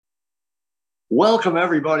Welcome,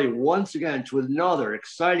 everybody, once again to another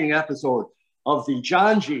exciting episode of the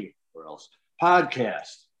John G. or else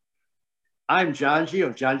podcast. I'm John G.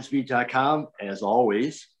 of johnspeed.com, as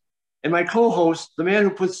always, and my co-host, the man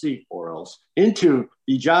who puts the or else into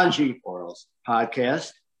the John G. or else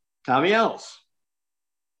podcast, Tommy Ellis.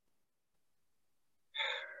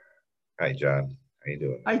 Hi, John. How you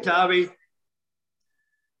doing? Hi, Tommy.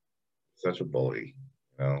 Such a bully,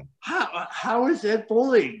 you know. How is that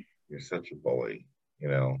bullying? You're such a bully, you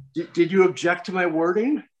know. Did you object to my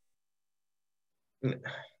wording?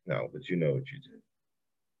 No, but you know what you did.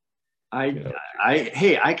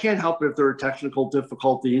 I can't help it if there are technical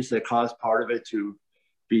difficulties that cause part of it to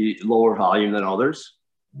be lower volume than others.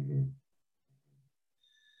 Mm-hmm.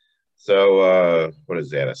 So, what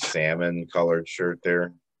is that? A salmon colored shirt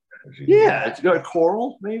there? Yeah, it's got a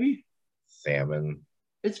coral, maybe. Salmon.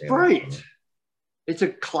 It's bright. It's a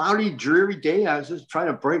cloudy, dreary day. I was just trying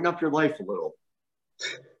to brighten up your life a little.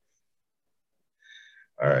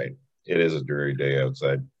 All right. It is a dreary day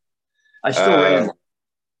outside. I still ran.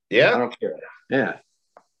 Yeah? I don't care. Yeah.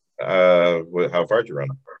 How far did you run?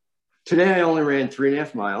 Today I only ran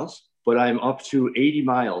 3.5 miles, but I'm up to 80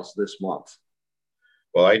 miles this month.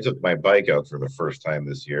 Well, I took my bike out for the first time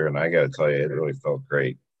this year, and I got to tell you, it really felt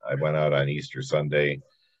great. I went out on Easter Sunday.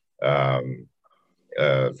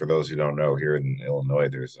 For those who don't know, here in Illinois,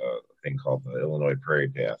 there's a thing called the Illinois Prairie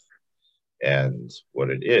Path. And what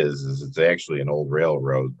it is it's actually an old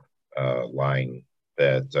railroad line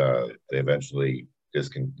that they eventually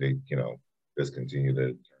discontinued it, turned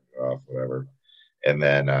it off, whatever. And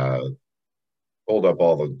then pulled up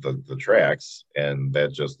all the tracks, and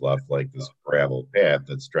that just left like this gravel path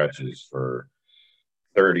that stretches for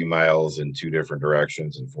 30 miles in two different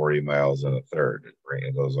directions and 40 miles in a third. It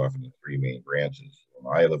goes off into three main branches.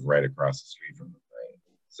 I live right across the street from the thing.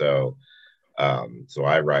 So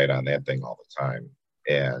I ride on that thing all the time,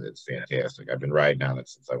 and it's fantastic. I've been riding on it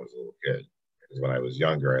since I was a little kid. Because when I was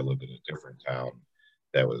younger, I lived in a different town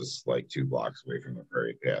that was like 2 blocks away from the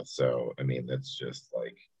Prairie Path. So, I mean, that's just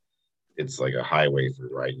like, it's like a highway for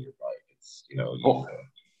riding your bike. It's,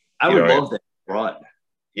 I would love that run.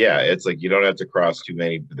 Yeah, it's like you don't have to cross too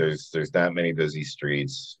many. There's not many busy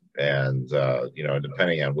streets, and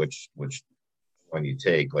depending on which one you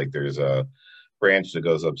take, like there's a branch that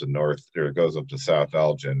goes up to north, or it goes up to South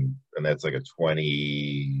Elgin, and that's like a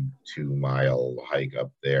 22-mile hike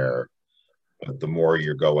up there. But the more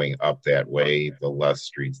you're going up that way, the less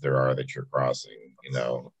streets there are that you're crossing,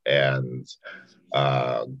 and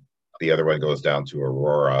the other one goes down to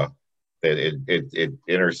Aurora. It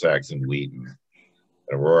intersects in Wheaton.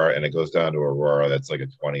 Aurora, and it goes down to Aurora. That's like a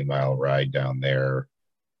 20-mile ride down there.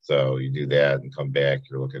 So you do that and come back,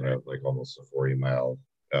 you're looking at like almost a 40-mile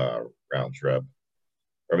round trip,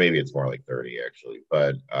 or maybe it's more like 30 actually.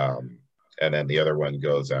 But and then the other one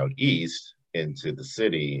goes out east into the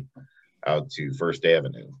city, out to First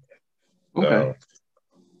Avenue. Okay.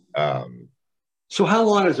 So how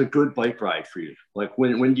long is a good bike ride for you? Like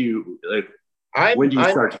when do you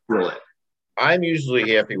start to feel it? I'm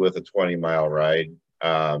usually happy with a 20-mile ride.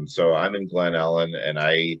 So I'm in Glen Ellen, and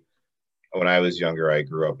when I was younger, I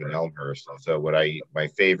grew up in Elmhurst. And so my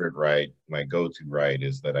favorite ride, my go-to ride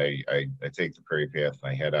is that I take the Prairie Path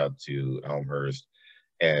and I head out to Elmhurst,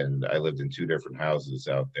 and I lived in 2 different houses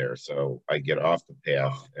out there. So I get off the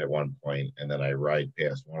path at one point, and then I ride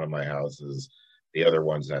past one of my houses. The other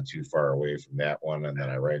one's not too far away from that one, and then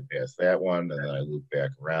I ride past that one, and then I loop back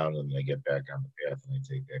around, and then I get back on the path, and I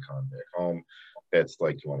take that car back home. That's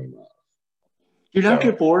like 20 miles. Do you not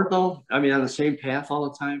get bored though? I mean, on the same path all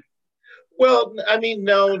the time? Well, I mean,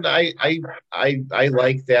 no, I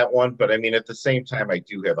like that one, but I mean, at the same time, I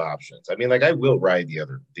do have options. I mean, like I will ride the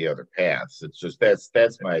other paths. It's just that's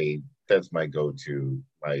my go-to.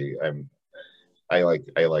 I like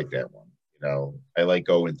that one. I like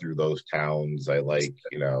going through those towns. I like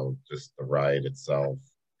just the ride itself.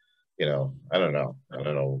 I don't know.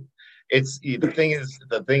 It's the thing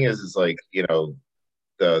is like the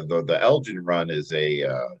Elgin run is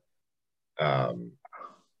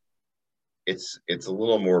it's a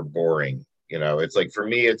little more boring. It's like for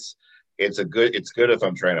me it's good if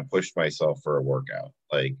I'm trying to push myself for a workout,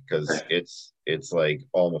 like because it's like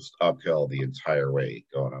almost uphill the entire way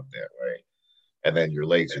going up that way, and then your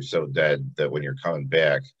legs are so dead that when you're coming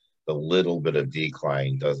back, the little bit of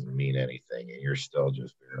decline doesn't mean anything, and you're still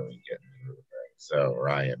just barely getting through the thing. So, or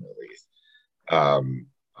I am at least.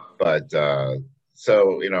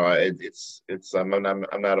 So it's I'm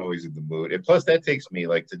not always in the mood, and plus that takes me,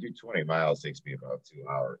 like, to do 20 miles takes me about 2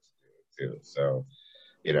 hours to do it too. So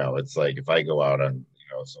it's like if I go out on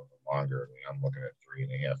something longer, I'm looking at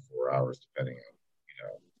 3.5, 4 hours depending on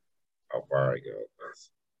how far I go.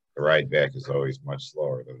 The ride back is always much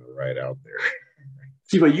slower than the ride out there.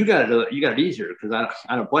 See, but you got it easier because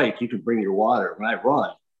on a bike you can bring your water. When I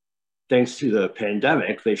run, thanks to the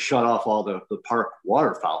pandemic, they shut off all the park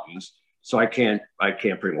water fountains, so I can't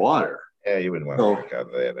bring water. Yeah, you wouldn't want to drink out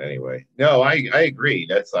of that anyway. No, I agree.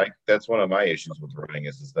 That's one of my issues with running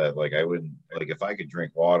is that like I wouldn't like if I could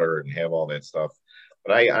drink water and have all that stuff,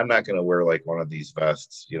 but I'm not going to wear like one of these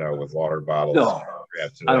vests, with water bottles. No,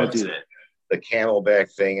 I don't do that. The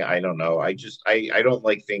camelback thing, I don't know. I don't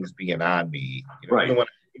like things being on me. Right.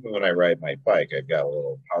 Even when I ride my bike, I've got a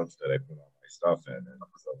little pouch that I put all my stuff in, and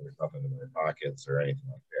so there's nothing in my pockets or anything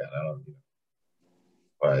like that. I don't.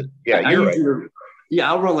 But yeah, you're right. Yeah,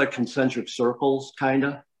 I'll run like concentric circles, kind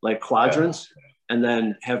of like quadrants, and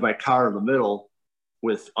then have my car in the middle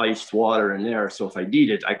with iced water in there. So if I need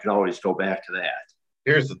it, I can always go back to that.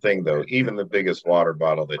 Here's the thing, though. Even the biggest water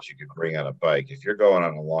bottle that you could bring on a bike, if you're going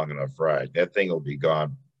on a long enough ride, that thing will be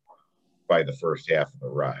gone by the first half of the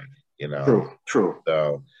ride. True.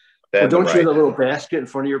 So, well, don't you have a little basket in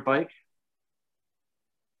front of your bike?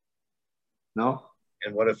 No.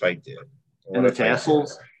 And what if I did? And the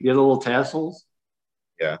tassels? You have the little tassels?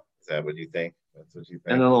 Yeah. Is that what you think? That's what you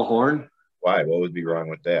think? And a little horn? Why? What would be wrong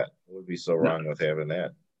with that? What would be so wrong with having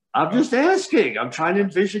that? I'm just asking. I'm trying to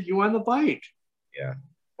envision you on the bike. Yeah.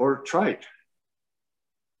 Or trike.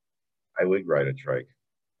 I would ride a trike.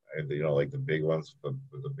 Like the big ones with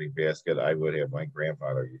the big basket. I would have. My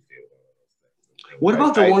grandfather used to have one of those things. What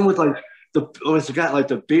about the one with like it's got like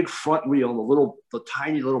the big front wheel and the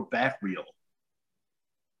tiny little back wheel?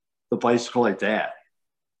 The bicycle like that.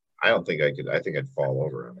 I don't think I could. I think I'd fall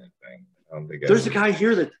over on that thing. I don't think there's a guy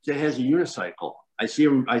here that has a unicycle. I see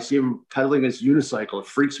him pedaling his unicycle. It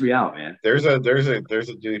freaks me out, man. There's a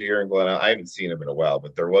dude here in Glen. I haven't seen him in a while,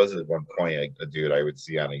 but there was at one point a dude I would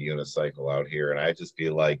see on a unicycle out here, and I'd just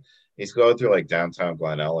be like, he's going through like downtown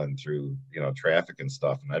Glen Ellen through traffic and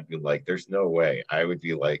stuff, and I'd be like, there's no way. I would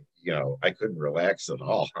be like, I couldn't relax at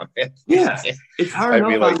all. Yeah, it's hard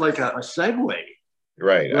enough on like a Segway.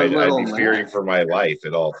 Right. I'd be fearing for my life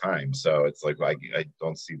at all times. So it's like I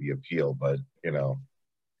don't see the appeal, but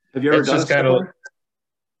Have you ever done a Segway?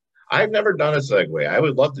 I've never done a Segway. I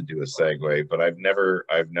would love to do a Segway, but I've never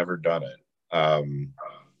done it.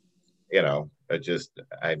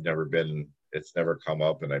 I've never been, it's never come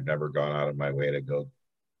up, and I've never gone out of my way to go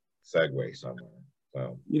Segway somewhere.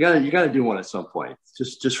 So you gotta do one at some point.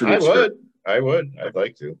 Just for the experience. I would. I'd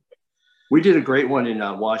like to. We did a great one in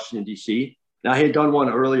Washington, D.C. Now, I had done one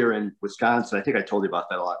earlier in Wisconsin. I think I told you about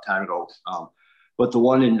that a long time ago. But the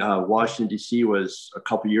one in Washington, D.C. was a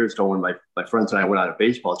couple of years ago when my friends and I went on a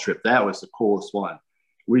baseball trip. That was the coolest one.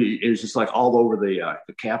 It was just like all over the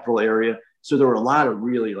capital area. So there were a lot of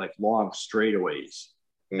really like long straightaways.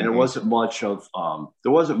 Mm-hmm. And it wasn't much of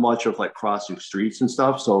like crossing streets and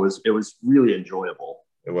stuff. So it was really enjoyable.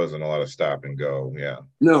 It wasn't a lot of stop and go. Yeah.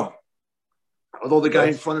 No. Although the guy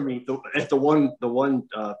in front of me, at the one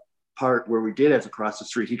part where we did have to cross the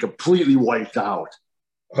street, he completely wiped out.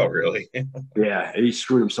 Oh, really? Yeah, and he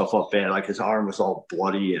screwed himself up bad. Like his arm was all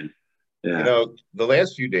bloody, and yeah. The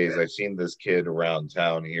last few days I've seen this kid around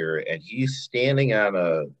town here, and he's standing on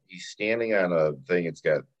a thing. It's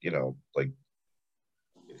got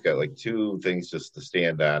it's got like two things just to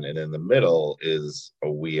stand on, and in the middle is a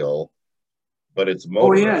wheel, but it's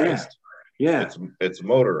motorized. Oh, yeah. It's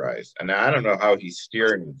motorized. And I don't know how he's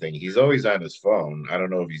steering the thing. He's always on his phone. I don't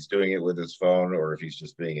know if he's doing it with his phone or if he's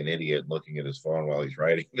just being an idiot looking at his phone while he's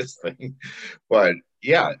riding this thing. But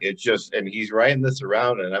yeah, and he's riding this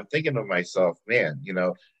around, and I'm thinking to myself, man,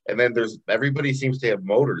 and then everybody seems to have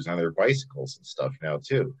motors on their bicycles and stuff now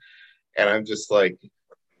too. And I'm just like,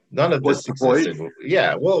 none of this existed.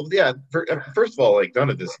 Yeah, well, yeah. First of all, like none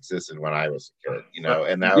of this existed when I was a kid,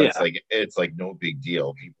 and now it's like no big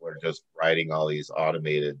deal. People are just riding all these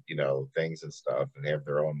automated, things and stuff, and have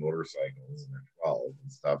their own motorcycles and they're 12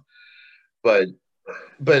 and stuff. But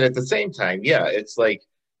at the same time, yeah, it's like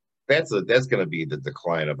that's going to be the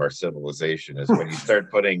decline of our civilization is when you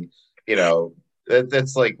start putting,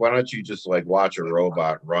 that's like, why don't you just like watch a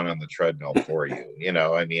robot run on the treadmill for you?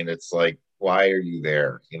 I mean, it's like, why are you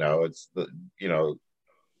there? It's the,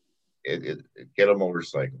 get a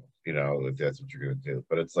motorcycle, if that's what you're going to do.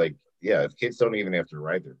 But it's like, yeah, if kids don't even have to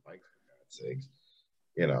ride their bikes, for God's sakes,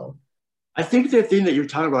 I think that thing that you're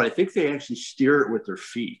talking about, I think they actually steer it with their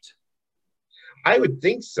feet. I would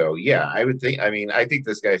think so. Yeah, I would think. I mean, I think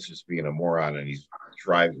this guy's just being a moron, and he's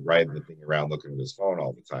riding the thing around looking at his phone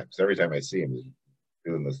all the time. So every time I see him, he's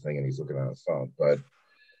doing this thing and he's looking on his phone. But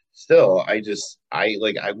still, where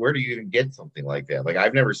do you even get something like that? Like,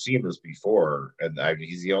 I've never seen this before, and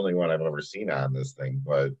he's the only one I've ever seen on this thing.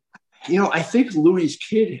 But I think Louis's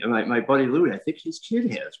kid, my buddy Louis, I think his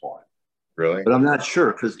kid has one. Really? But I'm not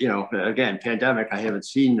sure because, again, pandemic, I haven't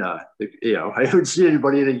seen, I haven't seen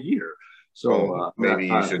anybody in a year. So maybe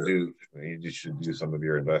you should do some of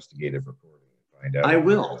your investigative reporting and find out. I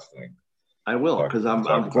will. I will, because I'm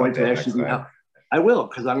going to actually I will,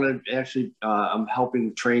 because I'm going to actually, I'm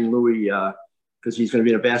helping train Louis because he's going to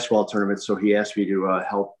be in a basketball tournament. So he asked me to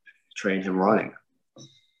help train him running.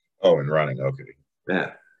 Oh, and running. Okay.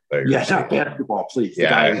 Yeah. Yeah, not basketball, please.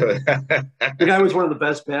 Yeah. The guy was one of the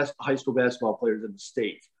best high school basketball players in the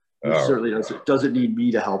state. He certainly doesn't need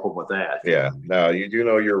me to help him with that. Yeah. No, you do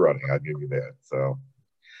know you're running. I'll give you that. So,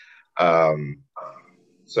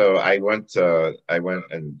 so I went and,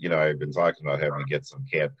 I've been talking about having to get some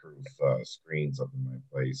cat-proof screens up in my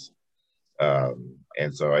place.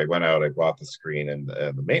 And so I went out, I bought the screen, and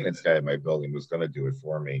the maintenance guy at my building was going to do it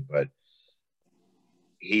for me, but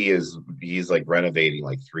he's like renovating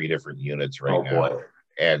like 3 different units right now. Boy.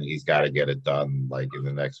 And he's got to get it done like in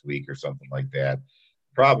the next week or something like that.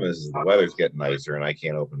 Problem is the weather's getting nicer and I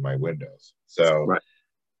can't open my windows. So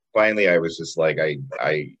finally I was just like, I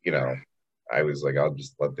was like, I'll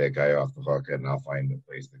just let that guy off the hook and I'll find a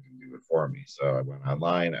place that can do it for me. So I went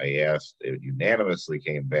online, I asked, it unanimously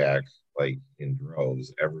came back like in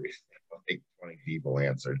droves. Like 20 people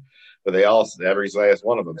answered, but every last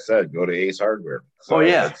one of them said, go to Ace Hardware. So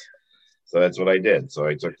so that's what I did. So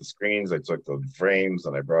I took the screens, I took the frames,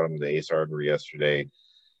 and I brought them to Ace Hardware yesterday.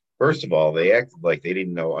 First of all, they acted like they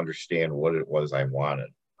didn't understand what it was I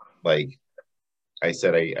wanted. Like I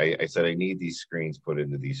said, I said, I need these screens put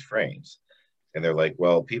into these frames. And they're like,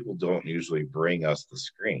 well, people don't usually bring us the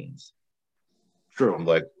screens. True.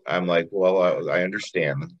 I'm like, well, I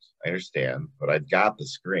understand, but I've got the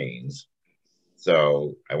screens.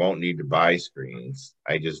 So I won't need to buy screens.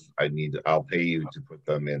 I'll pay you to put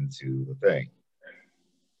them into the thing.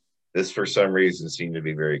 This, for some reason, seemed to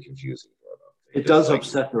be very confusing for them. It does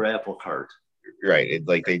upset their apple cart. Right.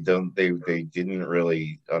 They didn't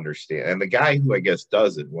really understand. And the guy who I guess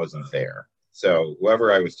does it wasn't there. So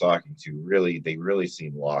whoever I was talking to, they really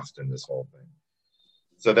seemed lost in this whole thing.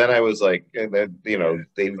 So then I was like, and then,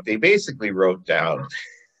 they basically wrote down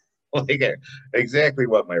like exactly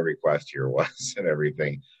what my request here was and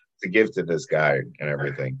everything to give to this guy and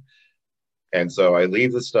everything. And so I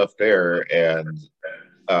leave the stuff there, and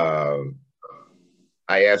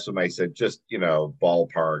I asked him, I said, just,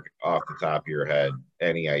 ballpark off the top of your head,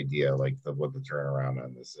 any idea like what the turnaround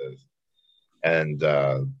on this is. And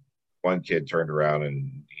one kid turned around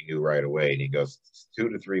and he knew right away, and he goes, 2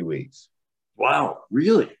 to 3 weeks. Wow,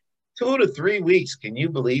 really? 2 to 3 weeks. Can you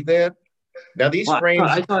believe that? Now these frames,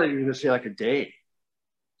 I thought you were going to say like a day.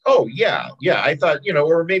 Oh yeah. I thought,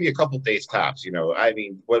 or maybe a couple days tops.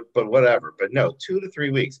 But whatever. But no, 2 to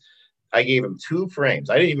 3 weeks. I gave him 2 frames.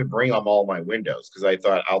 I didn't even bring them all my windows because I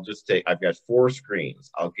thought I've got 4 screens.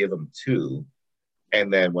 I'll give him 2,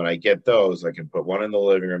 and then when I get those, I can put one in the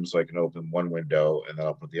living room so I can open one window, and then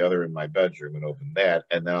I'll put the other in my bedroom and open that,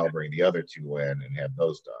 and then I'll bring the other 2 in and have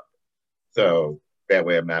those done. So that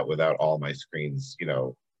way I'm not without all my screens,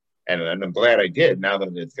 And I'm glad I did. Now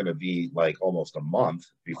that it's going to be like almost a month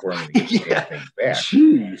before I'm going to get things back.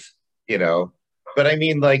 Jeez. But I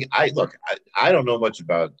mean, like, I don't know much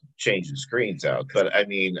about changing screens out, but I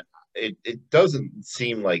mean, it doesn't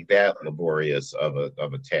seem like that laborious of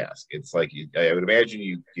a task. It's like I would imagine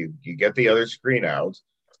you get the other screen out,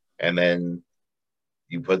 and then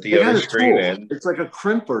you put the other screen in. It's like a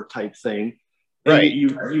crimper type thing. Right.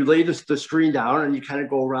 You lay the screen down and you kind of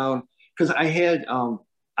go around, because I had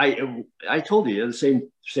I told you the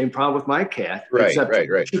same problem with my cat. Right.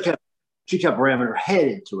 She kept ramming her head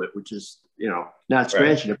into it, which is not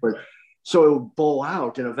scratching it, but so it would bowl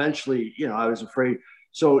out, and eventually I was afraid.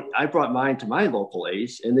 So I brought mine to my local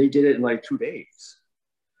Ace, and they did it in like 2 days.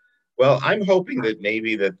 Well, I'm hoping that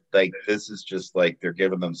maybe that like this is just like they're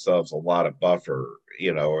giving themselves a lot of buffer,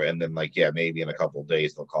 and then like, yeah, maybe in a couple of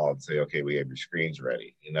days they'll call and say, okay, we have your screens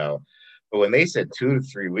ready, But when they said 2 to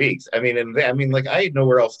 3 weeks, I mean, like I had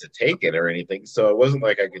nowhere else to take it or anything. So it wasn't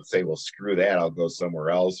like I could say, well, screw that, I'll go somewhere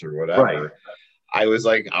else or whatever. Right. I was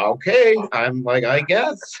like, okay, I'm like, I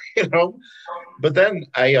guess, But then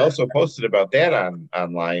I also posted about that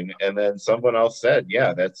online, and then someone else said,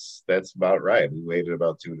 yeah, that's about right. We waited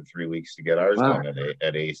about 2 to 3 weeks to get ours done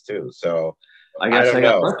at Ace too. So I don't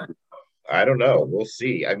know. I don't know. We'll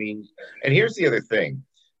see. I mean, and here's the other thing.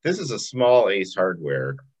 This is a small Ace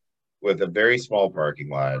Hardware with a very small parking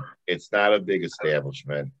lot. It's not a big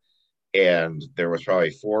establishment. And there was probably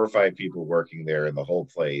 4 or 5 people working there in the whole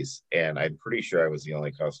place. And I'm pretty sure I was the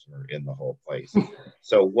only customer in the whole place.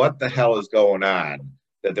 So what the hell is going on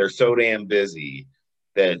that they're so damn busy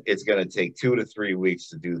that it's going to take 2 to 3 weeks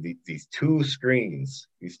to do these two screens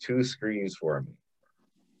for me.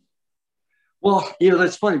 Well,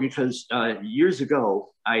 that's funny because years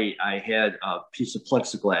ago, I had a piece of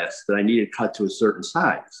plexiglass that I needed cut to a certain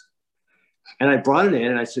size. And I brought it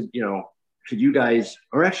in and I said, could you guys,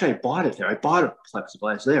 or actually I bought it there. I bought a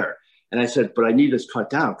plexiglass there. And I said, but I need this cut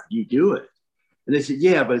down. Could you do it? And they said,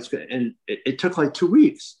 yeah, but it's good. And it took like 2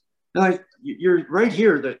 weeks. And you're right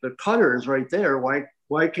here. The cutter is right there.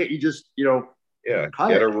 Why can't you just,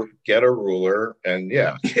 get a ruler and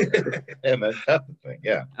and then cut the thing.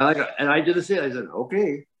 Yeah. And I did the same. I said,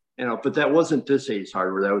 okay, but that wasn't this Ace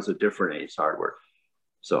Hardware. That was a different Ace Hardware.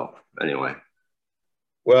 So anyway.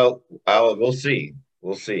 Well, we'll see.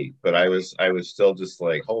 We'll see. But I was still just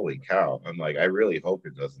like, holy cow. I'm like, I really hope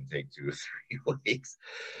it doesn't take 2 to 3 weeks.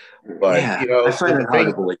 But I find it hard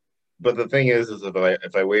to believe. But the thing is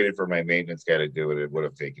if I waited for my maintenance guy to do it, it would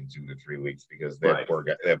have taken 2 to 3 weeks because that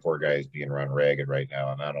poor guy is being run ragged right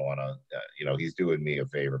now, and I don't want to. He's doing me a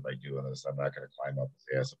favor by doing this. I'm not going to climb up his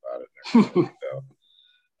ass about it.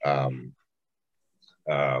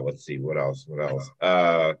 So, let's see what else.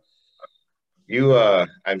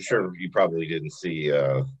 I'm sure you probably didn't see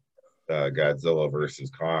Godzilla versus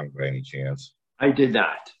Kong by any chance. I did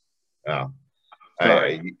not. Oh.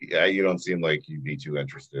 You don't seem like you'd be too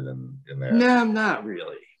interested in that. No, I'm not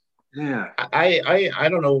really. Yeah. I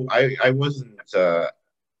don't know. I wasn't.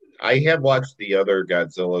 I had watched the other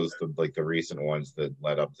Godzillas, the recent ones that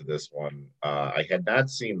led up to this one. I had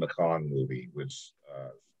not seen the Kong movie, which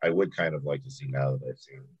I would kind of like to see now that I've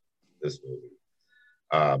seen this movie.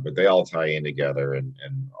 But they all tie in together, and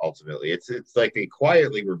ultimately, it's like they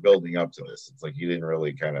quietly were building up to this. It's like you didn't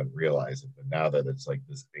really kind of realize it, but now that it's like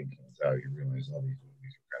this thing comes out, you realize all these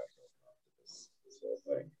movies are kind of building up to this whole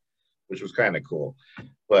thing, which was kind of cool.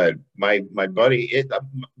 But my buddy,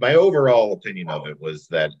 my overall opinion of it was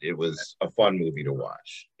that it was a fun movie to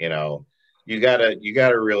watch. You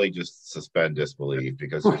gotta really just suspend disbelief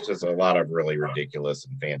because there's just a lot of really ridiculous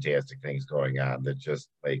and fantastic things going on that just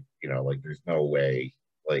like there's no way.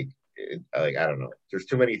 I don't know. There's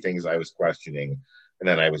too many things I was questioning, and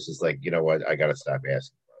then I was just like, you know what? I got to stop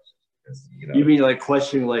asking questions. You mean like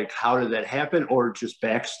questioning, like how did that happen, or just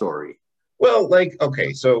backstory? Well,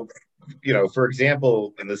 okay, so for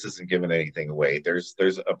example, and this isn't giving anything away. There's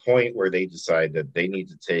a point where they decide that they need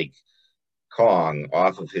to take Kong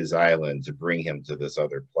off of his island to bring him to this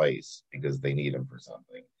other place because they need him for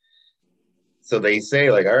something. So they say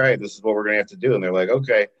like, all right, this is what we're gonna have to do, and they're like,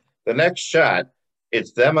 okay. The next shot.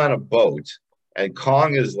 It's them on a boat, and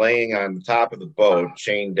Kong is laying on the top of the boat,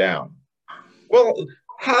 chained down. Well,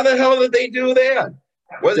 how the hell did they do that?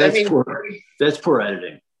 That's poor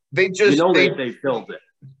editing. They just they filmed it.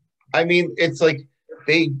 I mean, it's like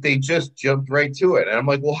they just jumped right to it, and I'm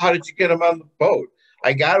like, well, how did you get him on the boat?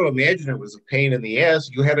 I got to imagine it was a pain in the ass.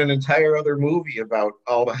 You had an entire other movie about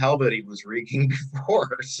all the hell that he was wreaking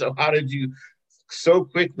before. So how did you so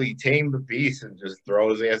quickly tame the beast and just throw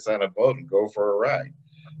his ass on a boat and go for a ride?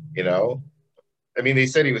 I mean, they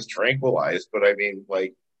said he was tranquilized, but I mean,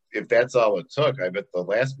 like, if that's all it took, I bet the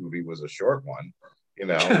last movie was a short one,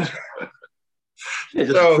 Yeah,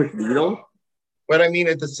 just a quick needle. But I mean,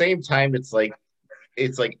 at the same time, it's like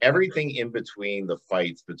everything in between the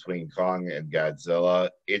fights between Kong and Godzilla,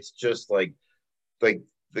 it's just like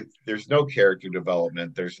there's no character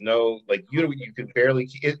development. There's no you can barely.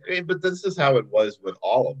 But this is how it was with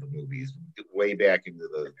all of the movies way back into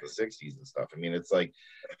the 60s and stuff. I mean, it's like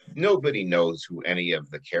nobody knows who any of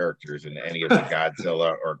the characters in any of the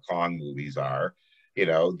Godzilla or Kong movies are.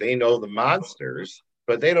 They know the monsters,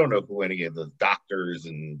 but they don't know who any of the doctors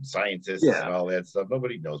and scientists and all that stuff.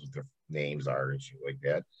 Nobody knows what their names are and shit like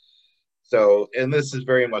that. So, and this is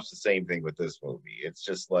very much the same thing with this movie. It's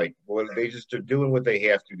just like, they just are doing what they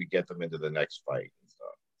have to get them into the next fight and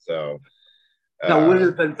stuff. So, now, would it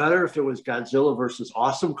have been better if it was Godzilla versus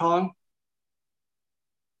Awesome Kong?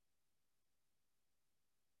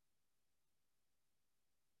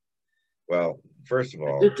 Well, first of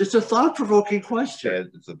all, it's a thought-provoking question.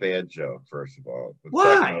 It's a bad joke, first of all. But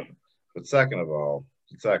why? Second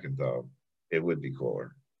though, it would be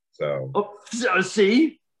cooler. So,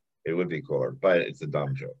 see. It would be cooler, but it's a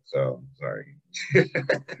dumb joke. So sorry.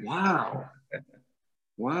 Wow.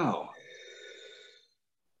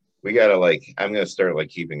 We gotta I'm gonna start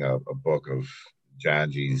keeping a book of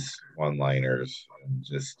John G's one-liners and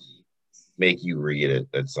just make you read it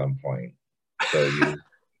at some point. So you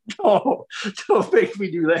don't make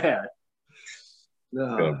me do that.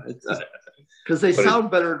 No, because they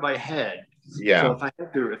sound better in my head. Yeah. So if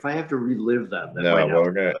I have to relive them,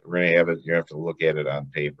 we're gonna have it. You have to look at it on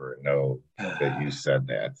paper and know that you said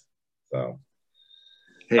that. So,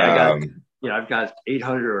 Hey, I've got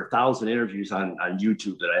 800 or 1,000 interviews on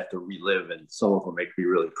YouTube that I have to relive, and some of them make me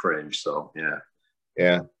really cringe. So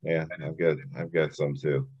yeah, I've got some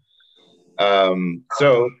too.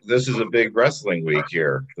 So this is a big wrestling week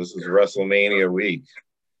here. This is WrestleMania week.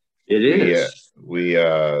 it is. We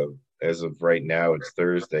as of right now, it's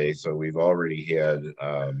Thursday, so we've already had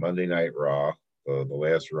Monday Night Raw, the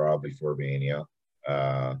last Raw before Mania.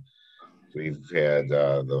 We've had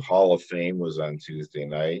the Hall of Fame was on Tuesday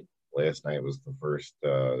night. Last night was the first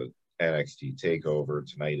NXT Takeover.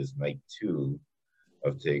 Tonight is night 2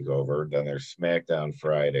 of Takeover. Then there's SmackDown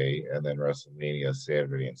Friday, and then WrestleMania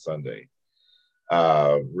Saturday and Sunday.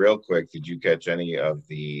 Real quick, did you catch any of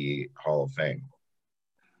the Hall of Fame?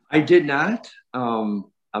 I did not. I'm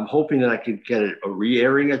hoping that I could get a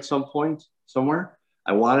re-airing at some point somewhere.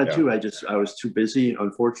 I wanted to. I was too busy,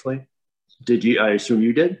 unfortunately. Did you? I assume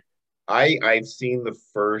you did. I've seen the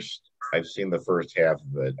first half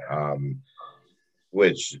of it,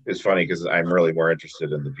 which is funny because I'm really more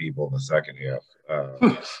interested in the people in the second half.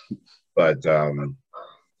 But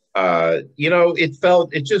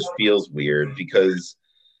it just feels weird because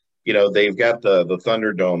they've got the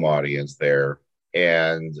Thunderdome audience there,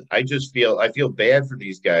 and I feel bad for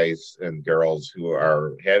these guys and girls who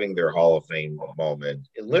are having their Hall of Fame moment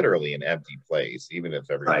in literally an empty place, even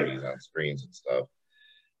if everybody's on screens and stuff.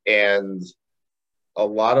 And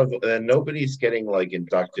nobody's getting like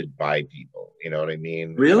inducted by people. You know what I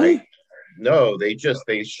mean? Really? No, they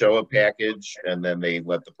show a package and then they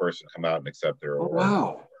let the person come out and accept their award.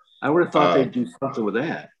 Wow. I would have thought they'd do something with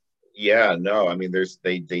that. Yeah, no, I mean,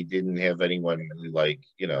 they didn't have anyone who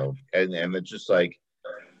and it's just like,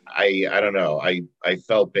 I don't know. I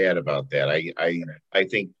felt bad about that. I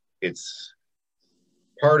think it's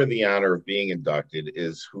part of the honor of being inducted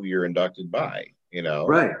is who you're inducted by,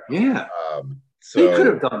 Right. Yeah. So they could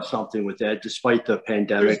have done something with that despite the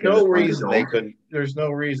pandemic. There's no reason they couldn't. There's no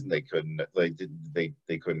reason they couldn't.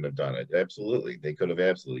 They couldn't have done it. Absolutely, they could have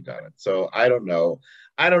absolutely done it. So I don't know.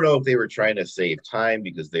 I don't know if they were trying to save time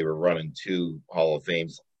because they were running 2 Hall of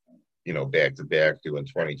Fames, back to back, doing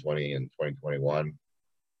 2020 and 2021.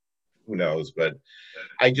 Who knows? But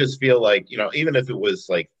I just feel like even if it was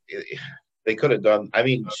like. They could have done. I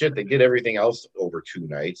mean, shit. They did everything else over 2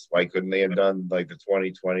 nights. Why couldn't they have done like the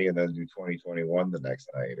 2020 and then do 2021 the next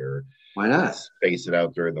night, or why not space it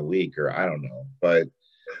out during the week, or I don't know. But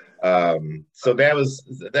so that was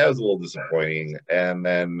a little disappointing. And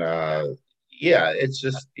then it's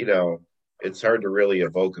just it's hard to really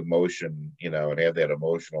evoke emotion, and have that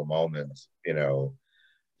emotional moment,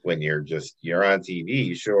 when you're on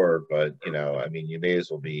TV, sure, but I mean, you may as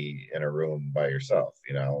well be in a room by yourself,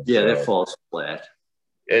 Yeah, so that falls flat.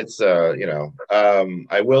 It's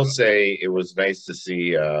I will say it was nice to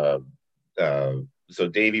see so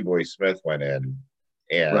Davey Boy Smith went in,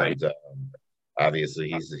 and obviously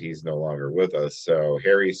he's no longer with us. So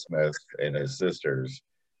Harry Smith and his sisters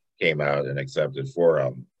came out and accepted for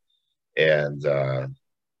him, and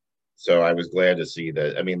so I was glad to see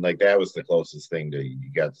that. I mean, like, that was the closest thing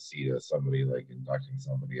you got to see to somebody like inducting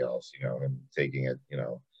somebody else, and taking it,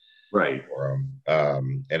 right for him.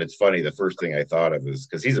 And it's funny. The first thing I thought of is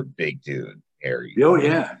because he's a big dude, Harry. Oh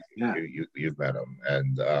yeah. You've met him,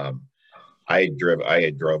 and I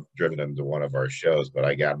had driven him to one of our shows, but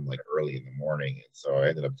I got him like early in the morning, and so I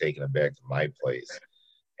ended up taking him back to my place.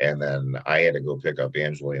 And then I had to go pick up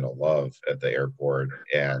Angelina Love at the airport.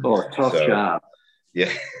 And tough job.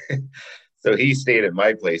 Yeah. So he stayed at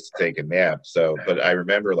my place to take a nap. So, but I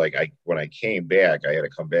remember when I came back, I had to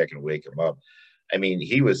come back and wake him up. I mean,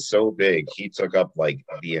 he was so big. He took up like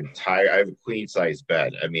I have a queen size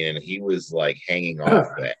bed. I mean, and he was like hanging off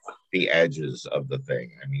the edges of the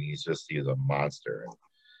thing. I mean, he's a monster.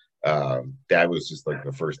 That was just like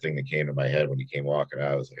the first thing that came to my head when he came walking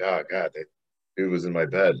out. I was like, oh God, that dude was in my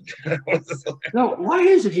bed. No, why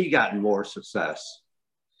hasn't he gotten more success?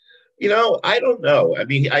 I don't know. I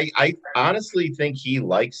mean, I honestly think he's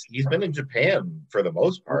been in Japan for the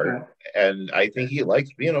most part, and I think he likes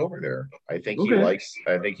being over there. I think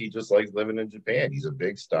he just likes living in Japan. He's a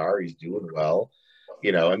big star. He's doing well.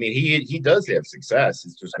 I mean, he does have success.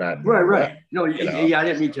 It's just not right. No, I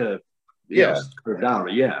didn't mean to put it down,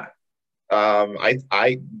 but yeah.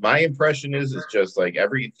 My impression is just like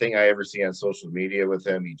everything I ever see on social media with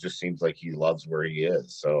him, he just seems like he loves where he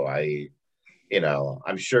is. So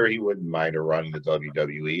I'm sure he wouldn't mind a run in the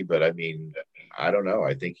WWE, but I mean, I don't know.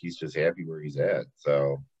 I think he's just happy where he's at.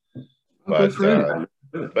 So, but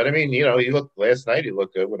I mean, last night he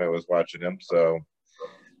looked good when I was watching him. So,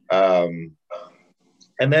 and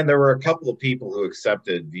then there were a couple of people who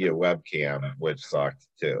accepted via webcam, which sucked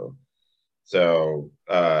too. So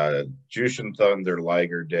Jushin Thunder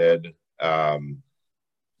Liger did.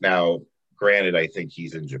 Now, granted, I think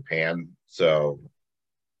he's in Japan, so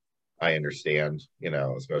I understand,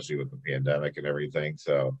 especially with the pandemic and everything.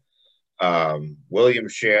 So William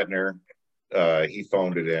Shatner, he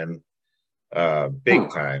phoned it in.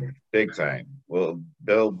 Big time, big time. Well,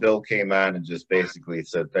 Bill came on and just basically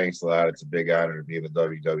said, "Thanks a lot. It's a big honor to be in the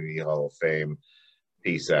WWE Hall of Fame.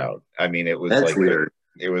 Peace out." I mean, That's weird.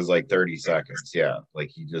 It was like 30 seconds. Yeah, like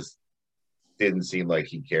he just didn't seem like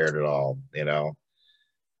he cared at all.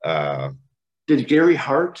 Did Gary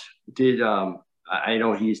Hart? I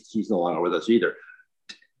know he's no longer with us either.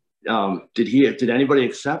 Did anybody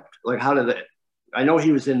accept? Like, how did that? I know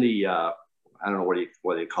he was in the I don't know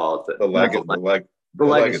what they call it. The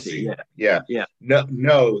legacy. Yeah.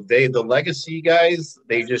 No, the legacy guys,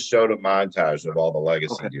 they just showed a montage of all the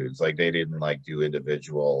legacy dudes. Like they didn't like do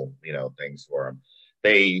individual, things for them.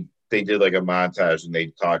 They did like a montage and they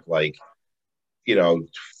talk like,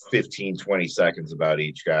 15, 20 seconds about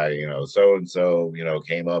each guy, so and so,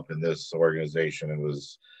 came up in this organization and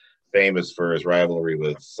was famous for his rivalry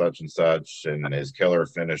with such and such and his killer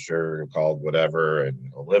finisher called whatever,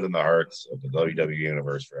 and will live in the hearts of the WWE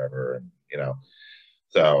universe forever. And,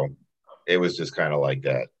 so it was just kind of like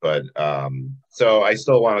that. But so I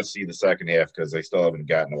still want to see the second half because I still haven't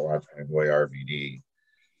gotten to watch my boy RVD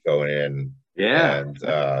going in. Yeah. And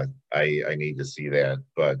I need to see that.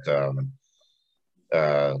 But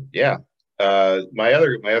yeah. My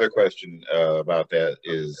other question about that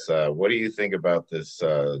is, what do you think about this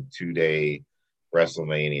 2-day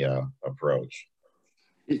WrestleMania approach?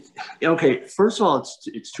 Okay, first of all,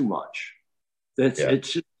 it's too much.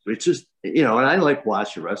 It's just and I like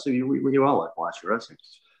watching wrestling. We all like watching wrestling,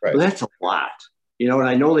 right? But that's a lot, and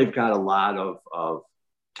I know they've got a lot of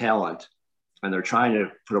talent, and they're trying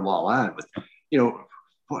to put them all on. But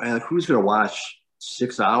who's going to watch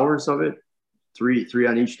 6 hours of it? Three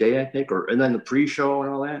on each day, I think, and then the pre-show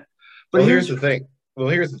and all that. But here's the thing. Well,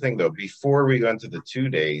 here's the thing, though. Before we went to the 2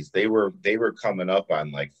 days, they were coming up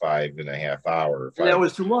on like 5.5 hour. That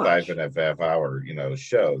was too much. 5.5 hour,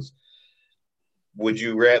 shows. Would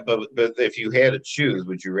you rather? But if you had to choose,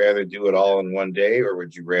 would you rather do it all in one day, or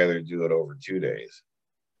would you rather do it over 2 days?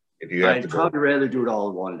 I'd probably rather do it all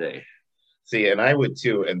in one day. See, and I would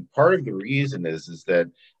too. And part of the reason is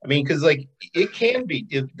that, I mean, because like it can be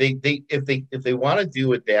if they want to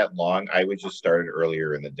do it that long, I would just start it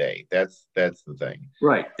earlier in the day. That's the thing,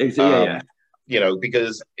 right? Yeah.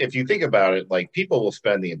 Because if you think about it, like people will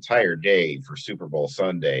spend the entire day for Super Bowl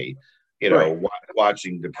Sunday,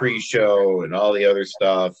 watching the pre-show and all the other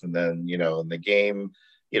stuff, and then in the game.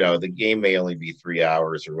 The game may only be 3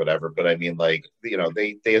 hours or whatever, but I mean, like,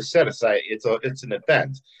 they have set aside, it's an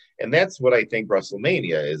event. And that's what I think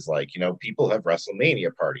WrestleMania is like. People have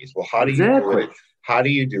WrestleMania parties. Well, how do you do it? How do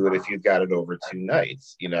you do it if you've got it over 2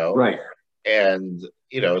 nights, Right. And,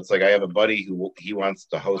 it's like I have a buddy who he wants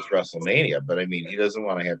to host WrestleMania, but I mean, he doesn't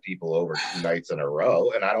want to have people over 2 nights in a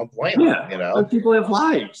row. And I don't blame him, But people have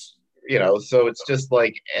lives. So it's just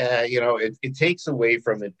like, it takes away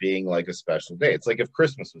from it being like a special day. It's like if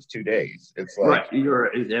Christmas was 2 days. It's like, right.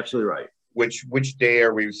 You're absolutely right. Which day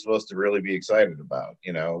are we supposed to really be excited about?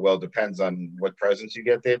 Well, it depends on what presents you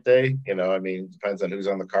get that day. I mean, it depends on who's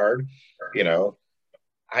on the card. I'm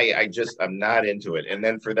not into it. And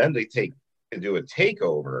then for them to do a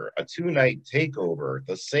takeover, a 2-night takeover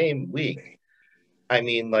the same week. I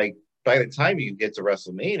mean, like, by the time you get to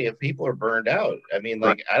WrestleMania, people are burned out. I mean,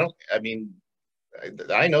 like, I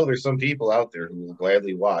know there's some people out there who will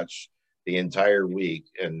gladly watch the entire week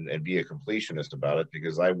and be a completionist about it,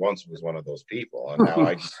 because I once was one of those people, and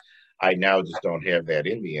now I now just don't have that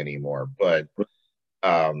in me anymore. But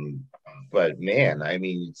man, I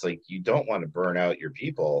mean, it's like you don't want to burn out your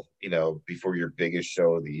people, before your biggest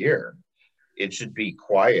show of the year. It should be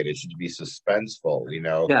quiet. It should be suspenseful.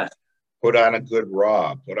 Yes. Put on a good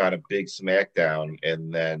Raw, put on a big SmackDown,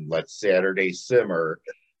 and then let Saturday simmer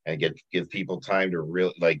and give people time to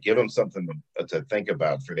really, like, give them something to think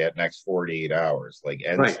about for that next 48 hours. Like,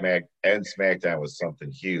 end SmackDown was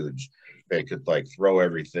something huge that could, like, throw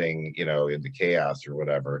everything, into chaos or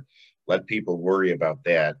whatever. Let people worry about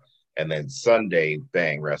that. And then Sunday,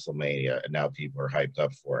 bang, WrestleMania. And now people are hyped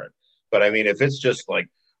up for it. But I mean, if it's just like,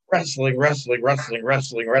 wrestling,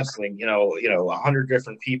 100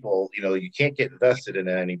 different people, you can't get invested in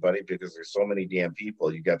anybody because there's so many damn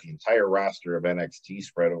people. You got the entire roster of NXT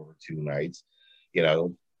spread over 2 nights.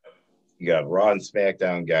 You got Raw and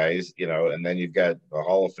SmackDown guys, and then you've got the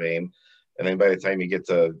Hall of Fame. And then by the time you get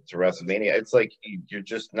to WrestleMania, it's like you're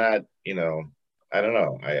just not, I don't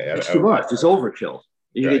know. It's too much. It's overkill.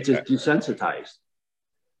 You get just desensitized.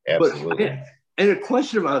 Absolutely. And a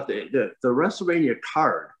question about the WrestleMania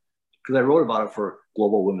card, because I wrote about it for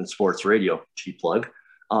Global Women's Sports Radio, cheap plug.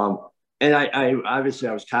 And I obviously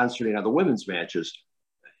I was concentrating on the women's matches.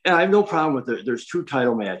 And I have no problem with it. There's 2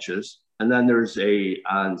 title matches. And then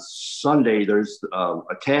on Sunday, there's a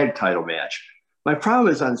tag title match. My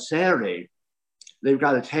problem is on Saturday, they've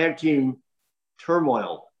got a tag team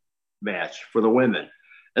turmoil match for the women.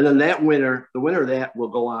 And then the winner of that will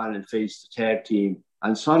go on and face the tag team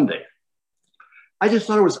on Sunday. I just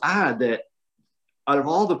thought it was odd that out of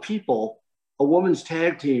all the people, a women's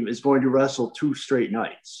tag team is going to wrestle 2 straight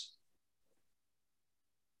nights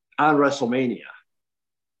on WrestleMania.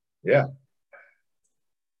 Yeah.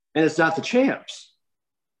 And it's not the champs.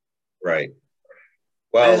 Right.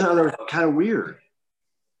 Well, I thought they were kind of weird.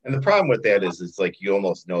 And the problem with that is it's like you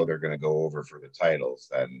almost know they're going to go over for the titles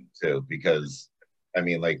then too, because I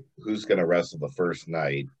mean, like, who's going to wrestle the first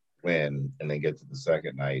night, win, and then get to the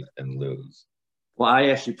second night and lose? Well, I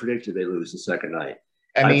actually predicted they lose the second night.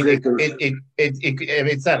 I mean,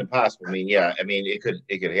 it's not impossible. I mean, yeah, I mean, it could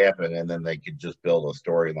happen, and then they could just build a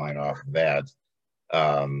storyline off of that.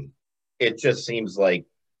 It just seems like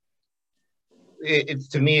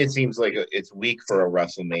to me, it seems like it's weak for a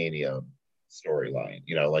WrestleMania storyline.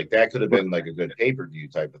 You know, like that could have been like a good pay-per-view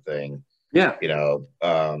type of thing. Yeah. You know,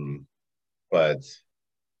 but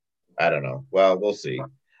I don't know. Well, we'll see.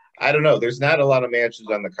 I don't know. There's not a lot of matches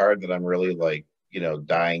on the card that I'm really like, you know,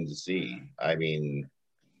 dying to see. I mean,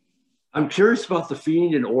 I'm curious about The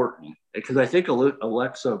Fiend and Orton, because I think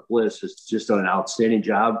Alexa Bliss has just done an outstanding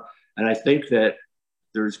job. And I think that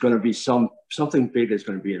there's going to be something big that's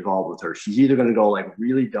going to be involved with her. She's either going to go like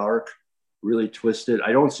really dark, really twisted.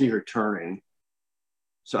 I don't see her turning.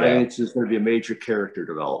 So I think it's just going to be a major character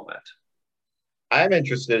development. I'm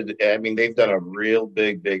interested. I mean, they've done a real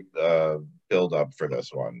big build up for this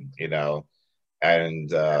one, you know,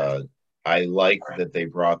 and I like that they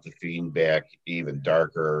brought the Fiend back even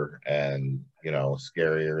darker and, you know,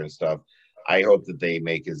 scarier and stuff. I hope that they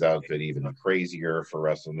make his outfit even crazier for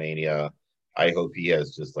WrestleMania. I hope he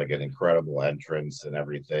has just like an incredible entrance and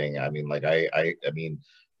everything. I mean, like I mean,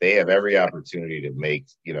 they have every opportunity to make,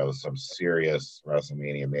 you know, some serious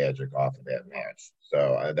WrestleMania magic off of that match.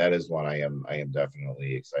 So that is one I am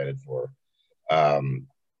definitely excited for.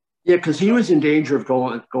 Yeah, because he was in danger of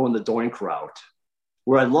going the Doink route,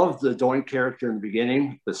 where I loved the Doink character in the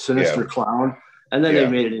beginning, the sinister clown, and then they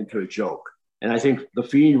made it into a joke. And I think the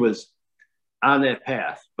Fiend was on that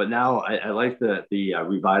path, but now I like the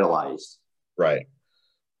revitalized. Right.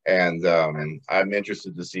 And I'm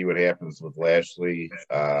interested to see what happens with Lashley.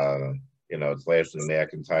 You know, it's Lashley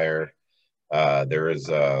McIntyre. There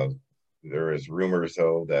is rumors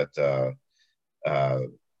though that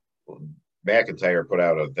McIntyre put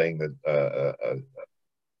out a thing that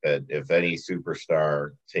that if any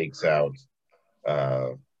superstar takes out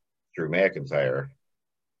Drew McIntyre,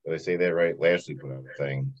 did I say that right? Lashley put out a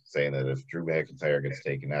thing saying that if Drew McIntyre gets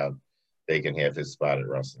taken out, they can have his spot at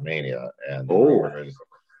WrestleMania. And the rumor is,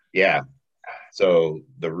 so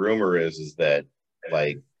the rumor is that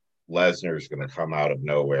like Lesnar is going to come out of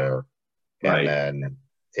nowhere and then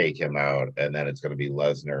take him out, and then it's going to be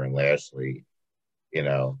Lesnar and Lashley. You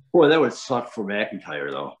know, boy, that would suck for McIntyre,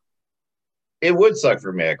 though. It would suck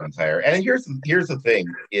for McIntyre. And here's the thing: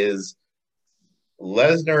 is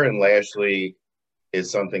Lesnar and Lashley is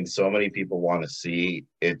something so many people want to see.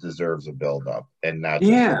 It deserves a build up, and not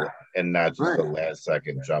just a last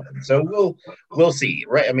second jump. And so we'll see,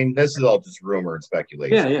 right? I mean, this is all just rumor and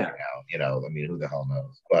speculation right now. You know, I mean, who the hell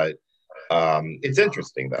knows? But it's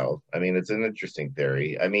interesting, though. I mean, it's an interesting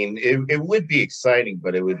theory. I mean, it would be exciting,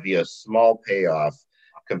 but it would be a small payoff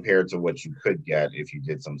compared to what you could get if you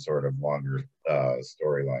did some sort of longer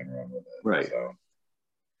storyline run with it. Right.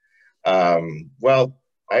 So, well,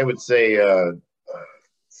 I would say,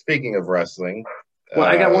 speaking of wrestling. Well,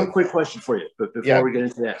 I got one quick question for you, but before we get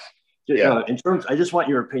into that. In terms, I just want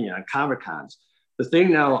your opinion on Comic Cons. The thing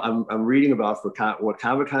now I'm reading about for what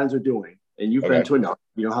Comic Cons are doing, and you've been to enough,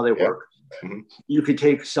 you know how they work. Mm-hmm. You could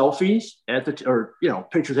take selfies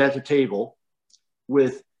pictures at the table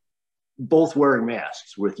with both wearing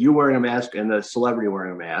masks, with you wearing a mask and the celebrity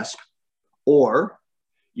wearing a mask, or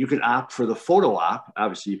you could opt for the photo op.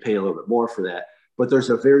 Obviously, you pay a little bit more for that, but there's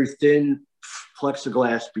a very thin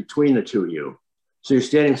plexiglass between the two of you. So you're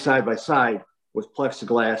standing side by side with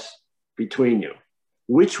plexiglass between you.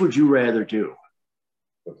 Which would you rather do?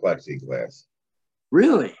 The plexiglass.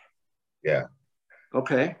 Really? Yeah.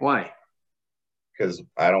 Okay. Why? Because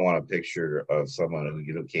I don't want a picture of someone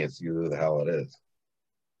who can't see who the hell it is.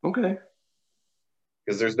 Okay.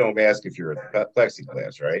 Because there's no mask if you're at the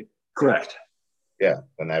plexiglass, right? Correct. Yeah,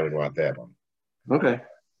 then I would want that one. Okay.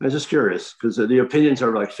 I'm just curious because the opinions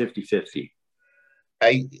are like 50-50.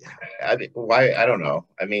 I, I mean, why? I don't know.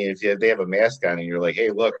 I mean, if they have a mask on and you're like, hey,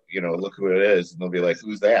 look, look who it is, and they'll be like,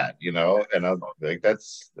 who's that? And I'm like,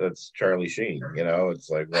 that's Charlie Sheen. It's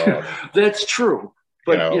like, well, That's true. you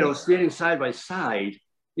But, know, standing side by side,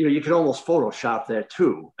 you can almost Photoshop that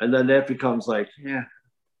too. And then that becomes like, yeah.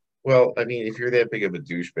 well, I mean, if you're that big of a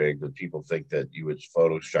douchebag that people think that you would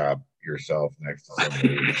Photoshop yourself next to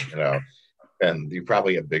somebody, and you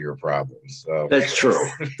probably have bigger problems. So That's true.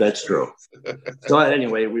 That's true. So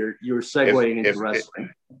anyway, you were if segueing into if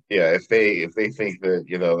wrestling. yeah, if they think that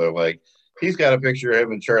they're like he's got a picture of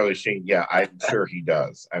him and Charlie Sheen, yeah, I'm sure he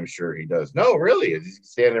does. I'm sure he does. No, really, he's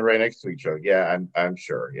standing right next to each other. Yeah, I'm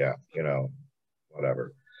sure. Yeah,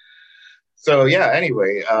 whatever. So yeah,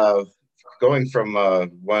 anyway, going from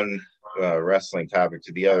one wrestling topic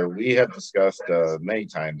to the other, we have discussed many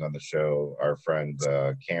times on the show our friend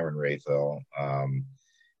Cameron Raithel,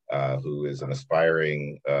 who is an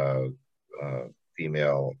aspiring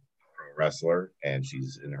female wrestler, and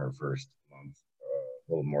she's in her first month,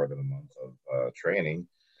 a little more than a month of training.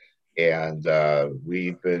 And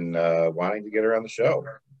we've been wanting to get her on the show,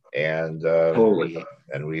 and Totally.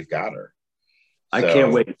 we've got her. I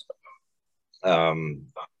can't wait.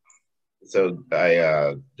 So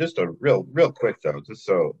I just a real quick though, just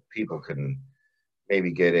so people can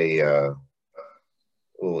maybe get a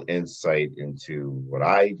little insight into what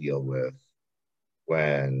I deal with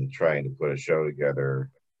when trying to put a show together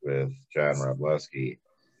with John Robleski.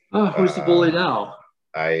 Oh, who's the bully now?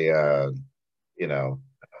 I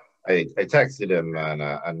I texted him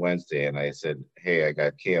on Wednesday and I said, "Hey, I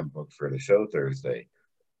got Cam booked for the show Thursday."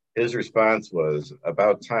 His response was,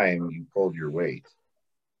 "About time you pulled your weight."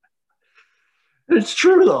 It's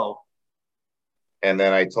true though. And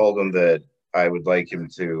then I told him that I would like him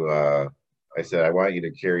to. I said, "I want you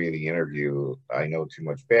to carry the interview. I know too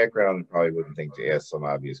much background and probably wouldn't think to ask some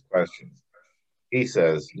obvious questions." He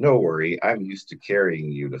says, "No worry, I'm used to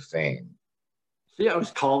carrying you to fame." See, I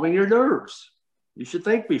was calming your nerves. You should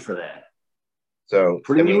thank me for that. So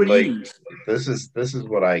Putting you at like ease. this is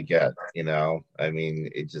what I get. I mean,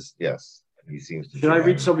 it just yes, he seems to. Should I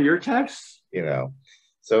read some of your texts?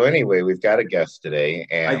 So anyway, we've got a guest today,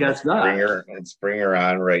 I and guess not. Let's bring her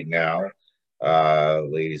on right now,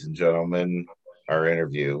 ladies and gentlemen. Our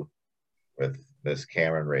interview with Miss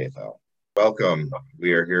Cameron Raithel. Welcome.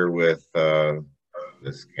 We are here with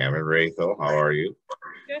Miss Cameron Raithel. How are you?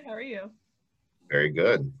 Good. How are you? Very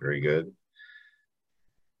good. Very good.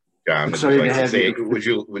 John, would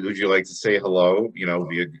you like to say hello?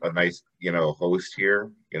 Be a nice, host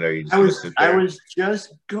here. I was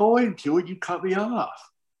just going to, and you cut me off.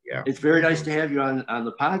 Yeah. It's very nice to have you on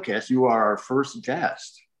the podcast. You are our first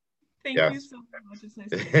guest. Thank you so much. It's nice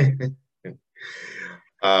to you.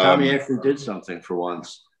 Tommy actually did something for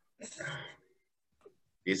once.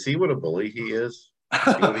 You see what a bully he is?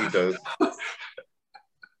 See what he does?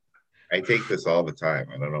 I take this all the time.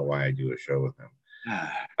 I don't know why I do a show with him.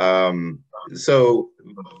 So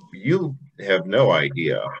you have no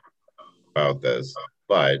idea about this,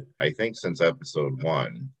 but I think since episode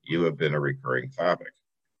 1, you have been a recurring topic.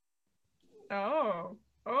 Oh,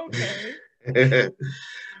 okay. And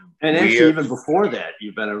actually, even before that,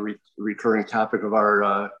 you've been a recurring topic of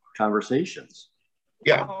our conversations.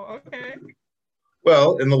 Yeah. Oh, okay.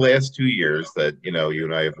 Well, in the last 2 years that you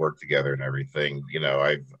and I have worked together and everything,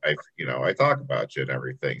 I talk about you and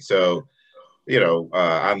everything. So,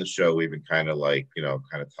 on the show we've been kind of like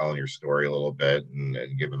kind of telling your story a little bit and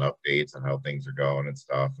giving updates on how things are going and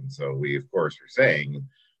stuff. And so we of course are saying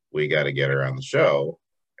we got to get her on the show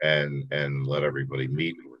and let everybody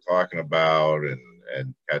meet what we're talking about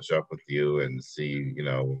and catch up with you and see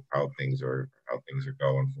how things are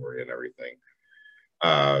going for you and everything.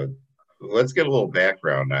 Let's get a little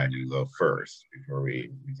background on you though first before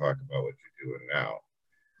we talk about what you're doing now.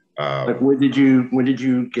 Like when did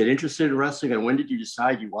you get interested in wrestling, and when did you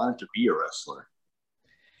decide you wanted to be a wrestler?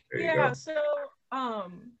 Yeah, so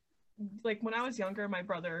like when I was younger, my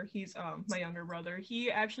brother, he's my younger brother,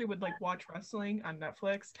 he actually would like watch wrestling on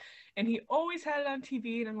Netflix, and he always had it on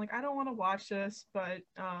TV, and I'm like, I don't want to watch this, but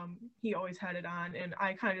he always had it on, and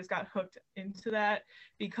I kind of just got hooked into that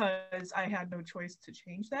because I had no choice to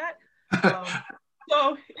change that.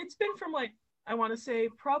 So it's been from like, I want to say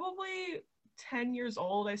probably 10 years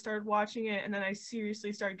old I started watching it, and then I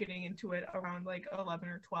seriously started getting into it around like 11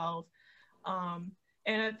 or 12.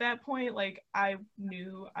 And at that point, like, I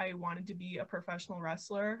knew I wanted to be a professional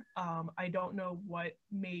wrestler. I don't know what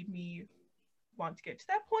made me want to get to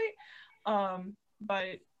that point,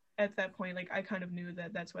 but at that point, like, I kind of knew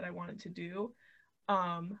that that's what I wanted to do.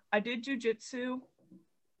 I did jujitsu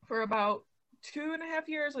for about 2.5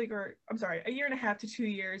 years, like, or I'm sorry, a year and a half to 2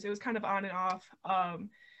 years. It was kind of on and off.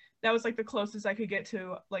 That was like the closest I could get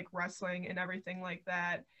to like wrestling and everything like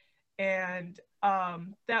that. And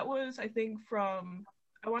that was, I think, from,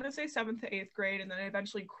 I want to say 7th to 8th grade, and then I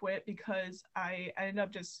eventually quit because I ended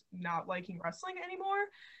up just not liking wrestling anymore.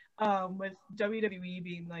 With WWE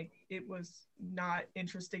being like, it was not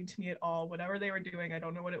interesting to me at all. Whatever they were doing, I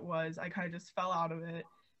don't know what it was. I kind of just fell out of it,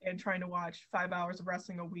 and trying to watch 5 hours of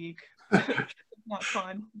wrestling a week, not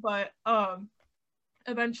fun. But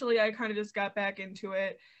eventually I kind of just got back into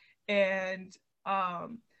it, and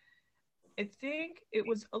I think it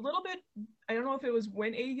was a little bit, I don't know if it was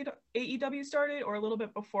when AEW started or a little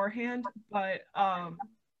bit beforehand, but I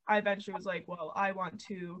eventually was like, well, I want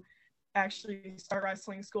to actually start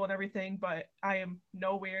wrestling school and everything, but I am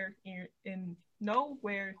nowhere near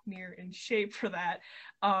in shape for that.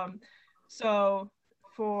 So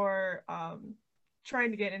for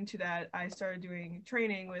trying to get into that, I started doing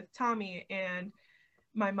training with Tommy, and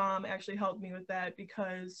my mom actually helped me with that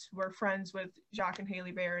because we're friends with Jacques and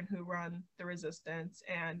Haley Barron, who run the Resistance.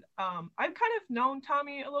 And I've kind of known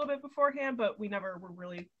Tommy a little bit beforehand, but we never were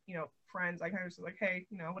really, friends. I kind of was like, hey,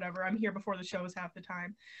 whatever, I'm here before the shows half the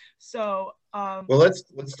time. So well,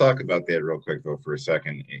 let's talk about that real quick though for a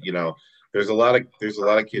second. There's a lot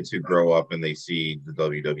of kids who grow up and they see the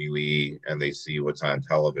WWE and they see what's on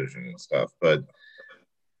television and stuff, but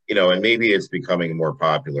and maybe it's becoming more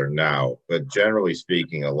popular now, but generally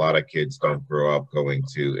speaking, a lot of kids don't grow up going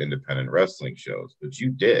to independent wrestling shows, but you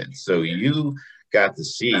did. So you got to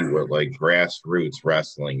see what like grassroots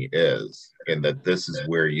wrestling is, and that this is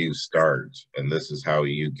where you start, and this is how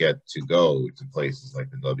you get to go to places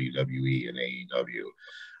like the WWE and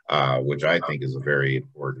AEW, which I think is a very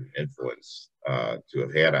important influence to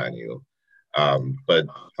have had on you. But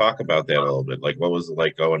talk about that a little bit. Like, what was it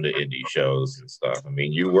like going to indie shows and stuff? I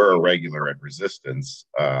mean, you were a regular at Resistance,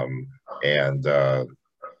 and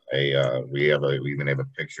we even have a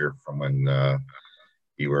picture from when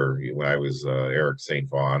when I was Eric St.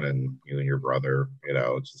 Vaughn and you and your brother.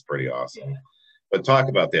 It's just pretty awesome. But talk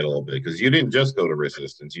about that a little bit, because you didn't just go to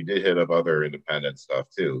Resistance; you did hit up other independent stuff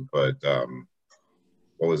too. But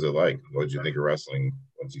what was it like? What did you think of wrestling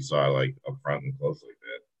once you saw like up front and close like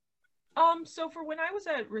that? So for when I was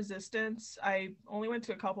at Resistance, I only went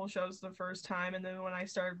to a couple shows the first time, and then when I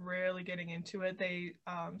started really getting into it, they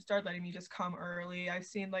started letting me just come early. I've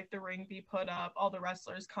seen like the ring be put up, all the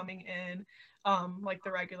wrestlers coming in, like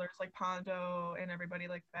the regulars like Pondo and everybody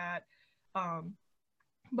like that.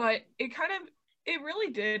 But it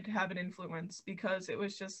really did have an influence, because it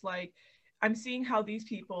was just like, I'm seeing how these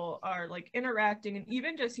people are like interacting, and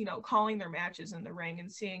even just, calling their matches in the ring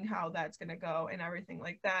and seeing how that's going to go and everything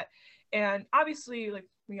like that. And obviously, like,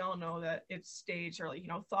 we all know that it's staged or like,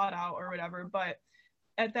 thought out or whatever. But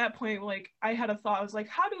at that point, like, I had a thought. I was like,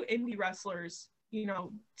 how do indie wrestlers,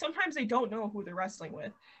 sometimes they don't know who they're wrestling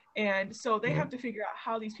with. And so they have to figure out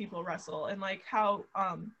how these people wrestle, and like how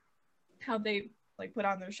they like put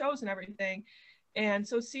on their shows and everything. And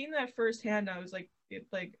so seeing that firsthand, I was like,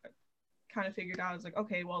 kind of figured out, I was like,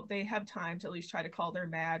 okay, well, they have time to at least try to call their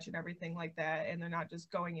match and everything like that, and they're not just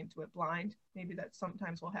going into it blind. Maybe that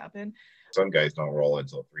sometimes will happen. Some guys don't roll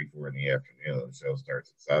until 3-4 in the afternoon. The show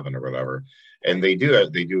starts at 7 or whatever, and they do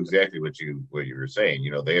exactly what you were saying.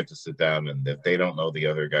 They have to sit down, and if they don't know the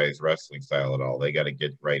other guy's wrestling style at all, they got to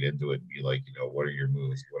get right into it and be like, what are your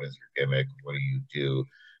moves? What is your gimmick? What do you do?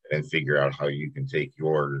 And figure out how you can take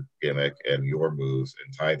your gimmick and your moves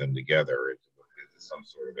and tie them together into some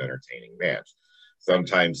sort of entertaining match.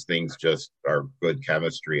 Sometimes things just are good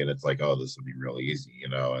chemistry, and it's like, oh, this will be real easy,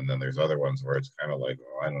 and then there's other ones where it's kind of like,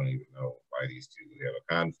 oh, I don't even know why these two have a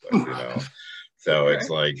conflict, so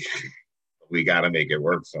it's like, we got to make it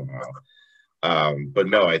work somehow. But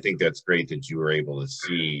no, I think that's great that you were able to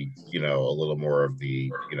see, a little more of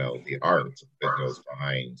the, the art that goes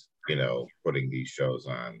behind, putting these shows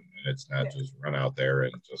on. And it's not just run out there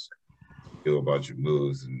and just do a bunch of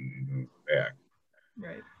moves and move back.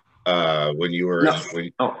 Right. When you were,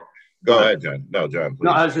 go ahead, John. No, John, please.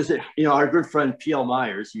 No, I was just saying, our good friend P.L.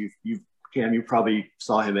 Myers, Cam, you probably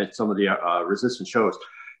saw him at some of the Resistance shows.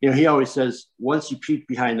 He always says, once you peek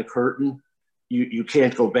behind the curtain, you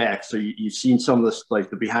can't go back. So you've seen some of this, like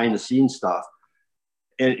the behind the scenes stuff.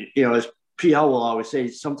 And, as PL will always say,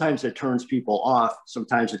 sometimes it turns people off,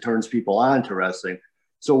 sometimes it turns people on to wrestling.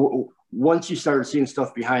 So once you started seeing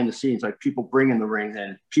stuff behind the scenes, like people bringing the ring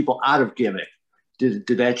and people out of gimmick, did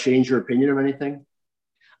that change your opinion of anything?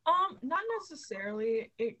 Not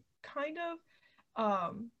necessarily. It kind of,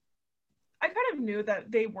 I kind of knew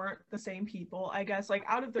that they weren't the same people, I guess, like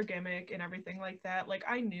out of their gimmick and everything like that. Like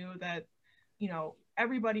I knew that,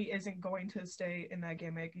 everybody isn't going to stay in that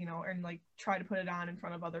gimmick, you know, and like try to put it on in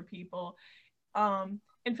front of other people.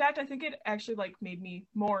 In fact, I think it actually like made me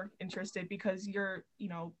more interested because you're, you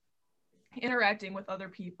know, interacting with other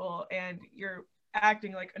people and you're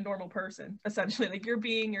acting like a normal person, essentially. Like you're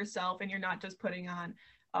being yourself and you're not just putting on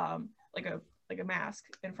like a mask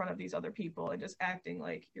in front of these other people and just acting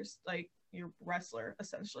like you're wrestler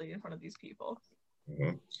essentially in front of these people.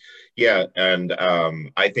 Mm-hmm. Yeah, and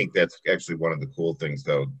I think that's actually one of the cool things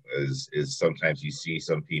though is sometimes you see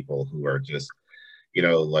some people who are just, you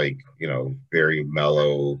know, like, you know, very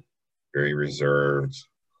mellow, very reserved,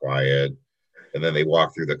 quiet, and then they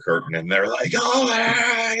walk through the curtain and they're like,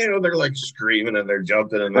 oh, you know, they're like screaming and they're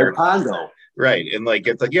jumping and they're Pondo. Right. And like,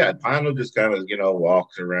 it's like, yeah, Pondo just kind of, you know,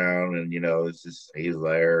 walks around and, you know, it's just, he's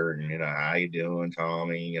there and, you know, how you doing,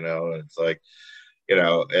 Tommy? You know, and it's like, you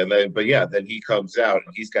know, and then, but yeah, then he comes out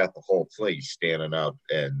and he's got the whole place standing up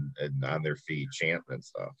and on their feet chanting and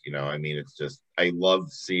stuff. You know, I mean, it's just, I love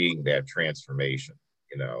seeing that transformation,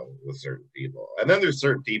 you know, with certain people. And then there's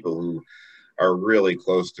certain people who are really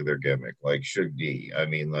close to their gimmick, like Suge D. I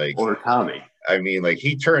mean, like, or Tommy. I mean, like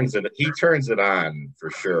he turns it on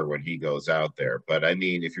for sure when he goes out there. But I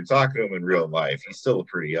mean, if you're talking to him in real life, he's still a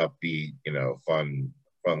pretty upbeat, you know, fun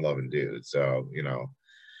loving dude. So, you know.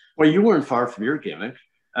 Well, you weren't far from your gimmick.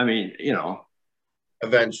 I mean, you know.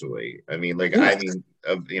 Eventually. I mean, like, I mean,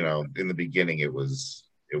 you know, in the beginning it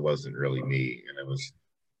wasn't really me, and it was,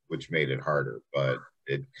 which made it harder, but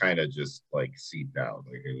it kind of just like seeped out.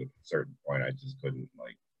 Like at a certain point I just couldn't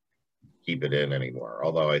like keep it in anymore.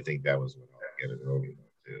 Although I think that was when I'll get it over with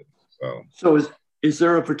too. So is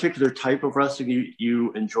there a particular type of wrestling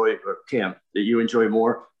you enjoy, or Cam, that you enjoy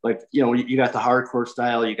more? Like, you know, you got the hardcore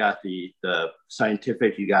style, you got the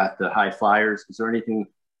scientific, you got the high flyers. Is there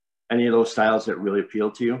any of those styles that really appeal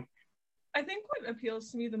to you? I think what appeals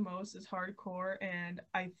to me the most is hardcore, and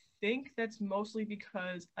I think that's mostly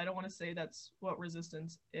because I don't want to say that's what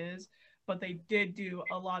Resistance is, but they did do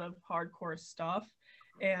a lot of hardcore stuff,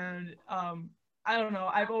 and I don't know,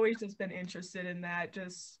 I've always just been interested in that.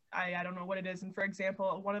 Just I don't know what it is. And for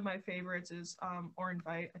example, one of my favorites is Orin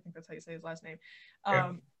Veidt. I think that's how you say his last name.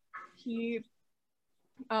 He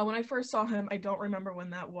when I first saw him, I don't remember when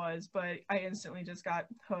that was, but I instantly just got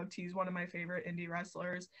hooked. He's one of my favorite indie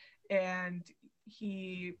wrestlers, and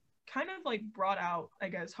he kind of like brought out, I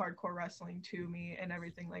guess, hardcore wrestling to me and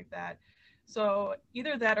everything like that. So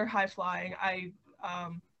either that or high flying. I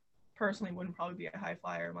personally wouldn't probably be a high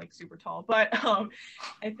flyer. I'm like super tall, but I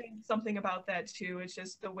think something about that too. It's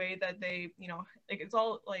just the way that they, you know, like it's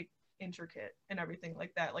all like intricate and everything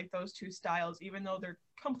like that. Like those two styles, even though they're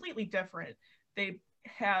completely different, they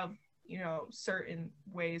have, you know, certain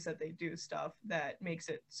ways that they do stuff that makes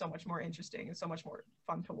it so much more interesting and so much more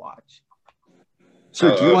fun to watch.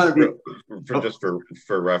 So do you want to be just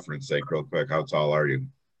for reference sake, real quick, how tall are you?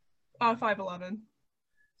 5'11".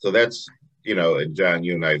 So that's, you know, and John,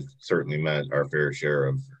 you and I've certainly met our fair share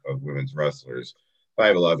of women's wrestlers.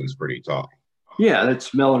 5'11" is pretty tall. Yeah,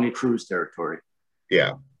 that's Melanie Cruz territory.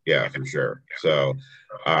 Yeah, for sure. So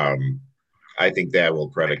I think that will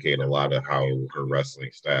predicate a lot of how her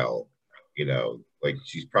wrestling style, you know, like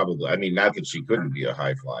she's probably, I mean, not that she couldn't be a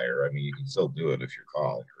high flyer. I mean, you can still do it if you're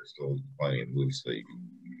tall. There's still plenty of moves that you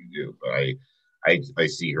can do. But I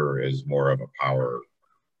see her as more of a power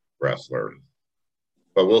wrestler.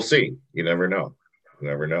 But we'll see. You never know.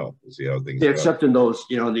 We'll see how things go. Except in those,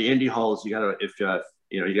 you know, in the indie halls, you gotta, if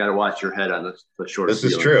you know, you gotta watch your head on the short. This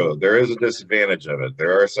ceiling. Is true. There is a disadvantage of it.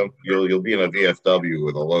 There are some, you'll be in a VFW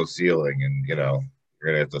with a low ceiling, and you know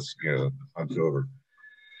you're gonna have to, you know, hunch over.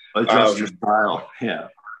 Adjust your style. Yeah.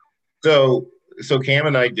 So Cam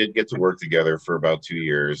and I did get to work together for about 2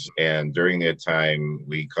 years, and during that time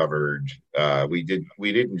we covered we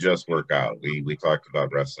didn't just work out. We talked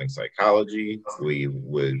about wrestling psychology. We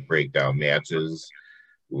would break down matches.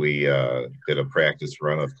 We did a practice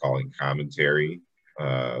run of calling commentary.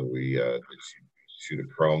 We did shoot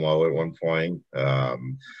a promo at one point.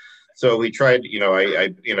 So we tried, you know,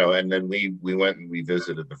 I you know, and then we went and we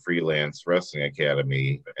visited the Freelance Wrestling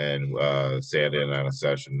Academy and sat in on a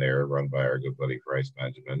session there run by our good buddy Bryce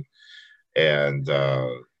Benjamin. And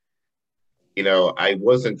you know, I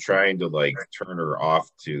wasn't trying to like turn her off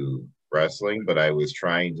to wrestling, but I was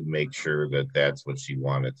trying to make sure that that's what she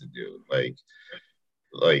wanted to do.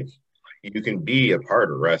 Like you can be a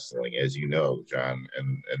part of wrestling, as you know, John,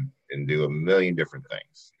 and do a million different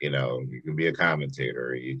things. You know, you can be a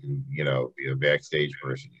commentator, you can, you know, be a backstage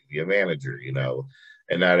person, you can be a manager, you know,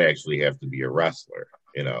 and not actually have to be a wrestler,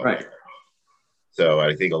 you know. Right. So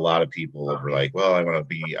I think a lot of people are like, well, I want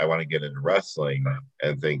to get into wrestling,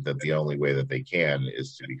 and think that the only way that they can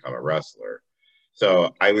is to become a wrestler.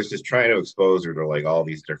 So I was just trying to expose her to like all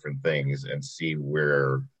these different things and see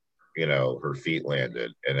where, you know, her feet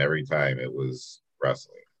landed. And every time it was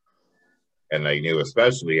wrestling. And I knew,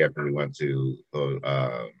 especially after we went to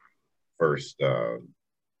the first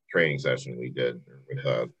training session we did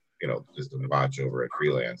with, you know, just a watch over at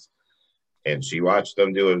Freelance. And she watched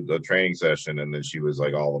them do a training session, and then she was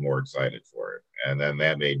like all the more excited for it. And then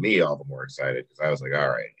that made me all the more excited because I was like, all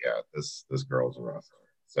right, yeah, this girl's a wrestler.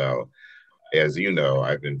 So as you know,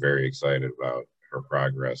 I've been very excited about her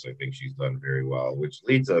progress. I think she's done very well, which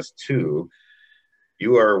leads us to,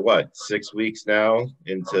 you are what, 6 weeks now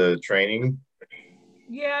into training?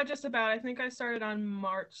 Yeah, just about. I think I started on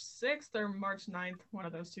March 6th or March 9th. One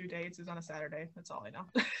of those two dates is on a Saturday. That's all I know.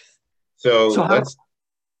 So let's,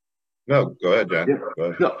 no, go ahead, John. Go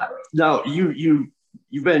ahead. No,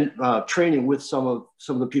 you've been training with some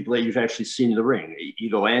of the people that you've actually seen in the ring.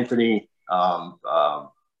 Ego Anthony,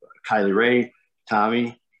 Kylie Ray,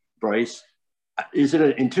 Tommy, Bryce. Is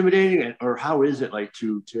it intimidating, or how is it like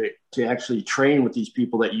to actually train with these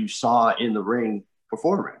people that you saw in the ring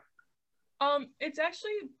performing? It's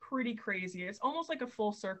actually pretty crazy. It's almost like a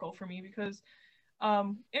full circle for me because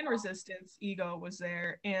in Resistance, Ego was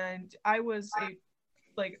there, and I was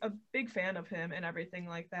a big fan of him and everything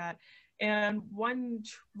like that. And one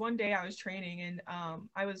day I was training, and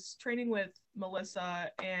I was training with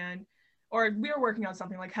Melissa, or we were working on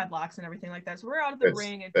something like headlocks and everything like that. So we're out of the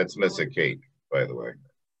ring. And that's Miss Kate, by the way.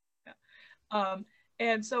 Yeah.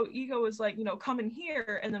 And so Ego was like, come in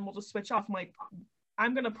here, and then we'll just switch off. I'm like,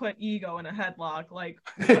 I'm gonna put Ego in a headlock, like,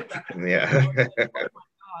 yeah. Like, oh my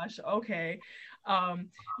gosh, okay.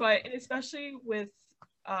 But especially with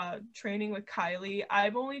training with Kylie,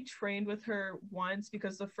 I've only trained with her once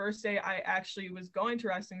because the first day I actually was going to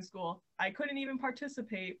wrestling school, I couldn't even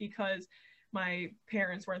participate because my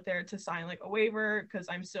parents weren't there to sign like a waiver because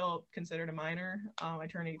I'm still considered a minor. I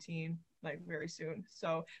turn 18 like very soon,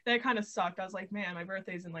 so that kind of sucked. I was like, man, my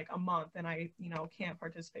birthday's in like a month and I can't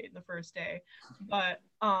participate in the first day. But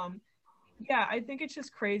yeah, I think it's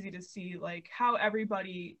just crazy to see like how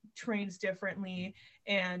everybody trains differently.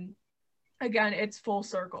 And again, it's full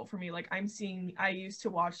circle for me. Like I used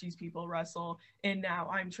to watch these people wrestle, and now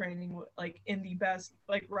I'm training like in the best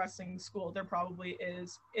like wrestling school there probably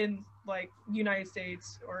is in like United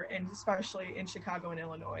States, and especially in Chicago and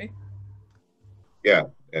Illinois. Yeah,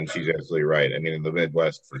 and she's absolutely right. I mean, in the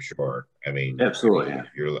Midwest for sure. I mean, absolutely.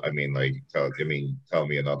 Tell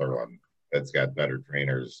me another one that's got better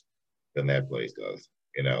trainers than that place does.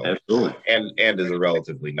 Absolutely. And is a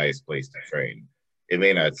relatively nice place to train. It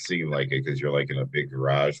may not seem like it because you're like in a big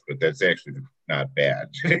garage, but that's actually not bad.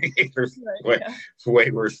 There's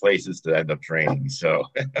way worse places to end up training. So,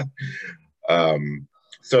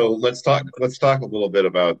 so let's talk a little bit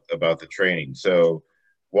about the training. So,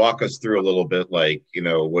 walk us through a little bit, like,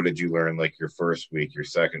 what did you learn like your first week, your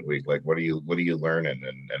second week? Like, what are you learning,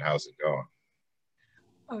 and how's it going?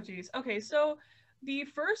 Oh geez. Okay, so the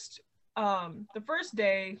first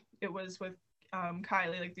day it was with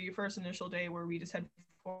Kylie, like the first initial day where we just had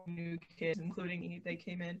 4 new kids, including me. They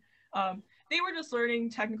came in. They were just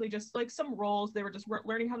learning technically just like some roles. They were just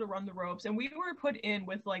learning how to run the ropes, and we were put in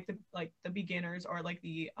with like the beginners or like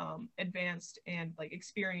the advanced and like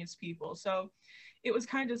experienced people. So it was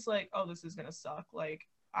kind of just like, oh, this is gonna suck. Like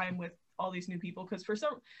I'm with all these new people because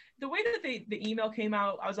the way that the email came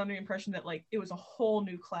out, I was under the impression that like it was a whole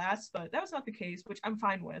new class, but that was not the case, which I'm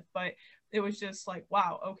fine with. But it was just like,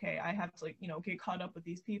 wow, okay, I have to like get caught up with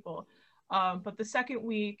these people. But the second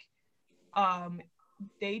week,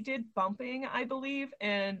 they did bumping, I believe,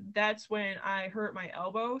 and that's when I hurt my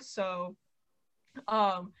elbow. So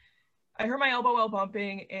I hurt my elbow while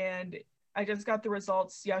bumping, and I just got the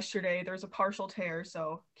results yesterday. There's a partial tear,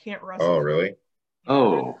 so can't wrestle. Oh, really?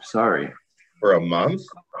 Oh, sorry. For a month?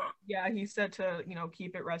 Yeah, he said to,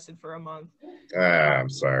 keep it rested for a month. I'm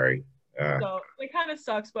sorry. So it kind of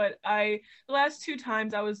sucks, but the last 2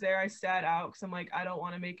 times I was there, I sat out because I'm like, I don't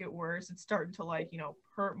want to make it worse. It's starting to like,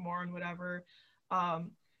 hurt more and whatever. But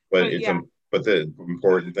the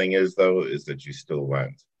important thing is though, is that you still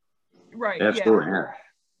went. Right. Absolutely. Yeah.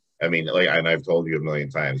 I mean, like, and I've told you a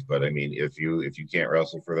million times, but I mean, if you can't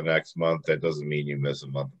wrestle for the next month, that doesn't mean you miss a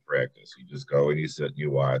month of practice. You just go and you sit and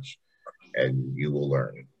you watch, and you will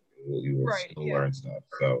learn. You will still learn stuff.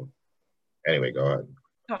 So, anyway, go ahead.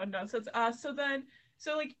 Oh no,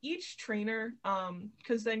 so like each trainer,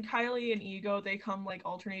 because then Kylie and Ego, they come like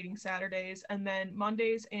alternating Saturdays, and then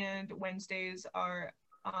Mondays and Wednesdays are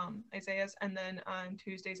Isaiah's, and then on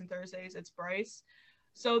Tuesdays and Thursdays it's Bryce.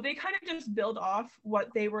 So they kind of just build off what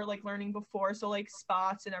they were like learning before. So like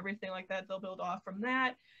spots and everything like that, they'll build off from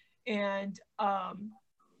that. And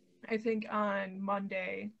I think on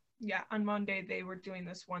Monday they were doing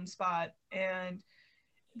this one spot, and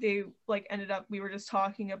they like ended up, we were just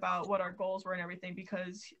talking about what our goals were and everything,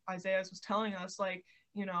 because Isaiah was telling us, like,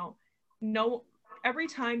 you know, no, every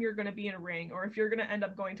time you're going to be in a ring, or if you're going to end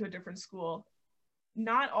up going to a different school,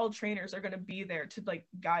 not all trainers are going to be there to like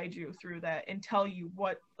guide you through that and tell you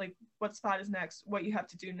what spot is next, what you have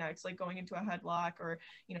to do next, like going into a headlock or,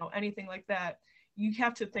 you know, anything like that. You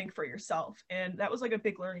have to think for yourself. And that was like a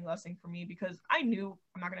big learning lesson for me, because I knew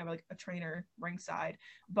I'm not going to have like a trainer ringside,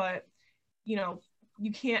 but you know,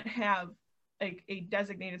 you can't have like a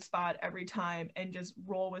designated spot every time and just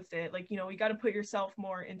roll with it. Like, you know, you got to put yourself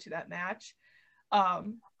more into that match.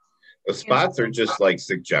 The spots are just like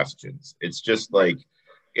suggestions. It's just like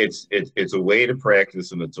it's a way to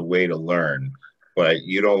practice and it's a way to learn, but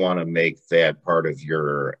you don't want to make that part of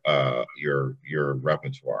your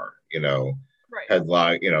repertoire, you know. Right.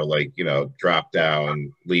 Headlock, you know, like, you know, drop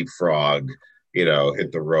down, leapfrog, you know,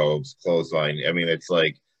 hit the ropes, clothesline. I mean, it's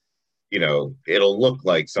like, you know, it'll look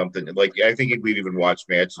like something like, I think we've even watched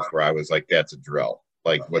matches where I was like, that's a drill,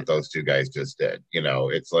 like what those two guys just did. You know,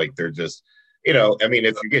 it's like they're just, you know, I mean,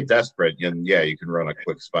 if you get desperate, and yeah, you can run a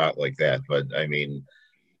quick spot like that. But I mean,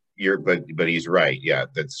 but he's right. Yeah,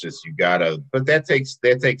 that's just, you gotta. But that takes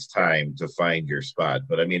time to find your spot.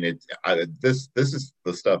 But I mean, this is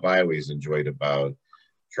the stuff I always enjoyed about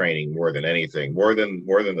training more than anything, more than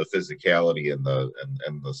the physicality and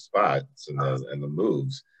the spots and the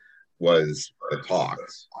moves, was the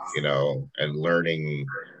talks, you know, and learning,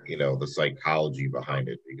 you know, the psychology behind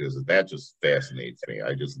it, because that just fascinates me.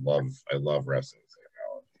 I love wrestling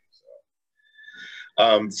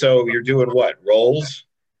psychology. So you're doing what, rolls,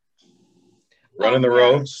 running the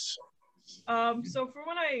ropes? So for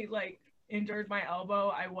when I like injured my elbow,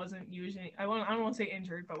 I wasn't using, I don't want to say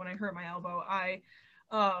injured, but when I hurt my elbow, I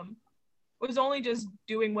was only just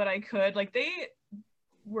doing what I could. Like, they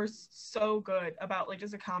were so good about like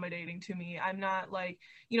just accommodating to me. I'm not like,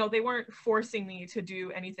 you know, they weren't forcing me to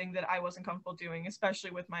do anything that I wasn't comfortable doing,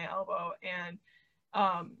 especially with my elbow. And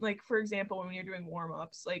like, for example, when you're doing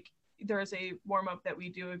warm-ups, like there's a warm-up that we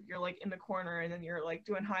do if you're like in the corner and then you're like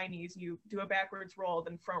doing high knees, you do a backwards roll,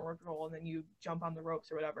 then frontward roll, and then you jump on the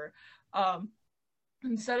ropes or whatever.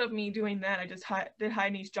 Instead of me doing that, I just did high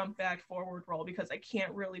knees, jump back, forward roll, because I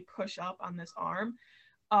can't really push up on this arm.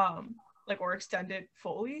 Like, or extend it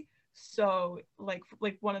fully. So like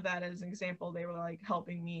one of that as an example, they were like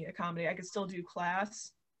helping me accommodate. I could still do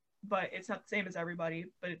class, but it's not the same as everybody,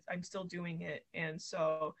 but I'm still doing it. And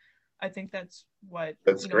so I think that's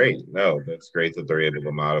great. No, that's great that they're able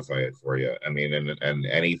to modify it for you. I mean, and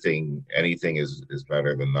anything is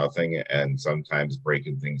better than nothing. And sometimes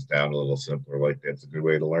breaking things down a little simpler like that's a good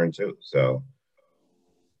way to learn too. So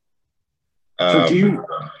so do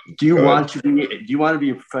you want to be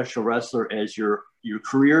a professional wrestler as your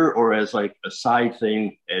career, or as like a side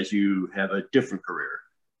thing as you have a different career?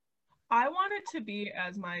 I want it to be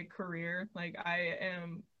as my career. Like,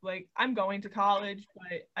 I'm going to college,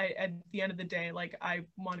 but at the end of the day, like, I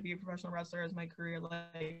want to be a professional wrestler as my career.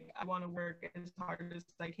 Like, I want to work as hard as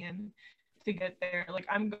I can to get there. Like,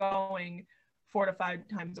 I'm going 4 to 5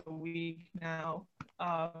 times a week now,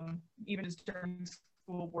 even just during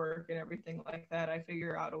school work and everything like that. I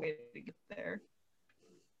figure out a way to get there.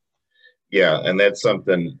 Yeah, and that's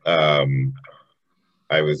something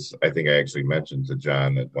I think I actually mentioned to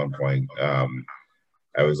John at one point.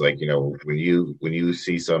 I was like, you know, when you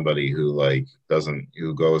see somebody who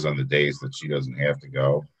who goes on the days that she doesn't have to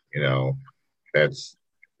go, you know, that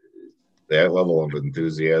level of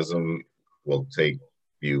enthusiasm will take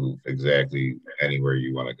you exactly anywhere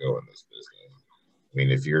you want to go in this business. I mean,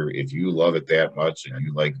 if you love it that much and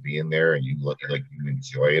you like being there and you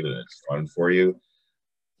enjoy it and it's fun for you,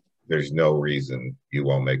 there's no reason you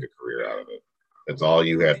won't make a career out of it. That's all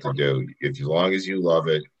you have to do. As long as you love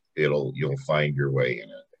it, you'll find your way in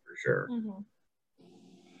it for sure. Mm-hmm.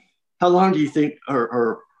 How long do you think,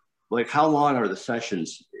 or like how long are the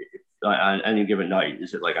sessions on any given night?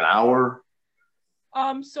 Is it like an hour?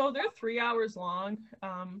 So they're 3 hours long.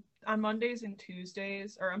 On Mondays and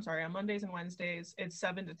Wednesdays, it's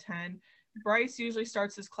 7 to 10. Bryce usually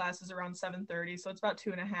starts his classes around 7:30, so it's about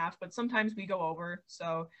 2.5, but sometimes we go over.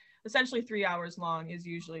 So essentially 3 hours long is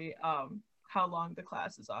usually how long the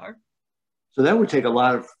classes are. So that would take a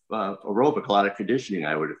lot of aerobic, a lot of conditioning,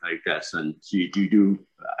 I guess. And so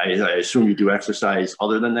I assume you do exercise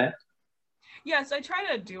other than that? Yes, I try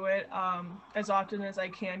to do it as often as I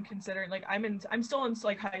can, considering like I'm still in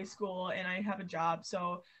like high school and I have a job.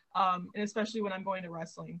 So and especially when I'm going to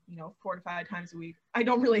wrestling, you know, 4 to 5 times a week, I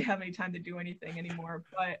don't really have any time to do anything anymore.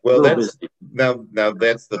 But well, that's now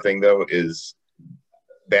that's the thing though, is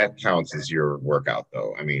that counts as your workout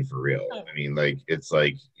though. I mean, for real. I mean, like, it's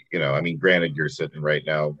like, I mean, granted you're sitting right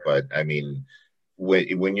now, but I mean,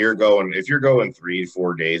 when you're going, if you're going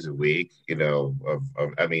 3-4 days a week,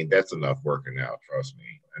 I mean, that's enough working out. Trust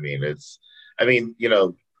me. I mean,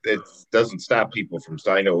 it doesn't stop people from.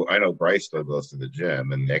 I know Bryce still goes to the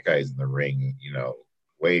gym, and that guy's in the ring,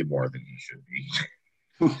 way more than he should be.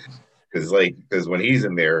 Because when he's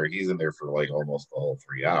in there for like almost the whole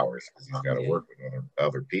 3 hours because he's got to work with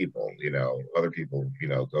other people. Other people,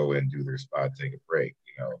 go in, do their spot, take a break.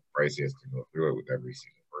 Bryce has to go through it with every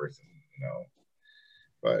single person.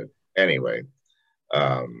 But anyway,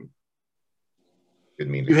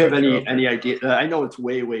 didn't mean to. Do you have any idea? I know it's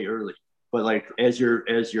way early, but like as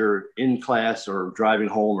you're in class or driving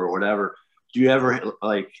home or whatever, do you ever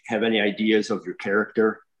like have any ideas of your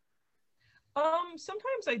character?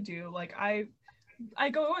 Sometimes I do. Like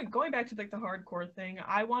going back to like the hardcore thing,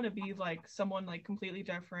 I want to be like someone like completely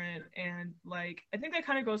different, and like I think that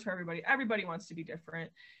kind of goes for everybody. Everybody wants to be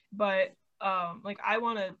different, but like I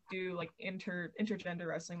want to do like intergender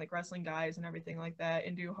wrestling, like wrestling guys and everything like that,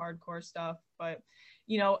 and do hardcore stuff. But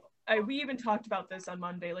we even talked about this on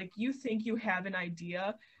Monday. Like, you think you have an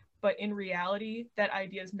idea, but in reality that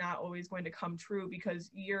idea is not always going to come true,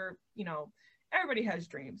 because everybody has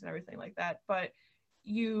dreams and everything like that, but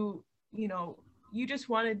you just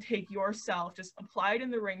want to take yourself, just apply it in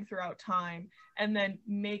the ring throughout time, and then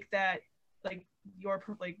make that like your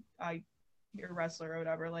wrestler or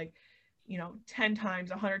whatever, like 10 times,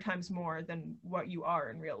 100 times more than what you are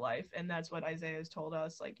in real life. And that's what Isaiah has told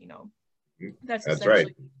us. Like, that's right.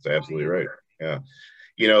 It's absolutely right. Yeah.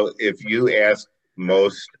 If you ask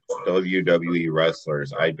most WWE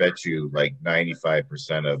wrestlers, I bet you like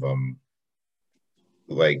 95% of them,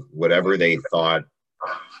 like whatever they thought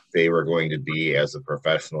they were going to be as a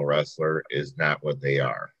professional wrestler is not what they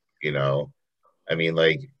are. I mean,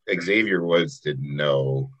 like Xavier Woods didn't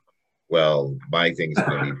know, well, my thing's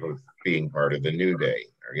going to be being part of the New Day,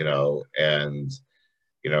 and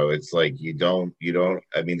it's like you don't.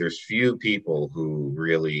 I mean, there's few people who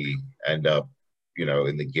really end up,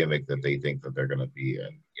 in the gimmick that they think that they're going to be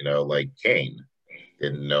in. Like Kane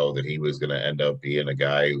didn't know that he was going to end up being a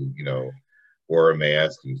guy who, wore a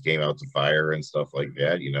mask and came out to fire and stuff like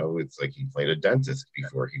that. It's like he played a dentist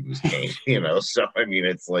before he was Kane. So I mean,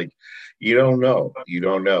 it's like you don't know.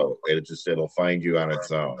 It'll find you on its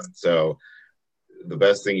own. So the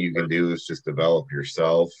best thing you can do is just develop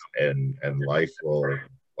yourself, and life will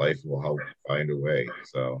help find a way.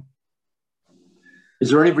 So,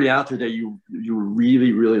 is there anybody out there that you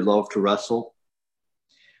really love to wrestle?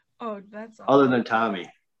 Oh, that's other than Tommy.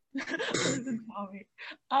 Other than Tommy.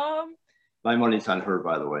 My money's on her,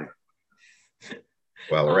 by the way.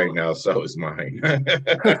 Well, right now, so is mine.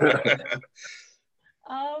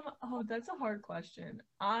 Oh, that's a hard question.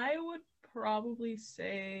 I would probably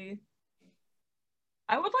say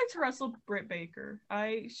I would like to wrestle Britt Baker.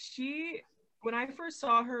 When I first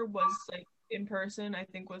saw her was like in person, I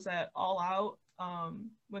think was at All Out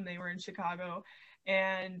when they were in Chicago,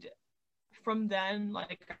 and from then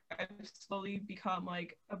like I've slowly become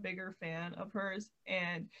like a bigger fan of hers,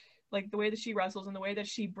 and like the way that she wrestles and the way that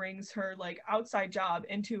she brings her like outside job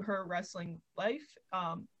into her wrestling life.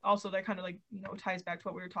 Also that kind of like ties back to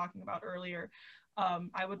what we were talking about earlier.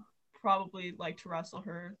 I would probably like to wrestle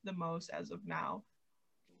her the most as of now.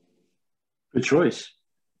 Good choice.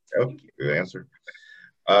 Oh, good answer.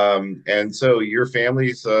 And so your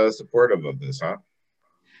family's supportive of this, huh?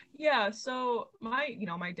 Yeah, so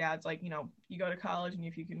my dad's like, you go to college and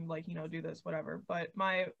if you can like, do this, whatever. But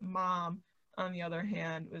my mom, on the other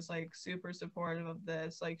hand, was like super supportive of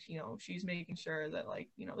this. Like, she's making sure that like,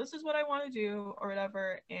 this is what I want to do or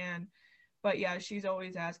whatever. But yeah, she's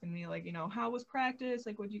always asking me like, how was practice?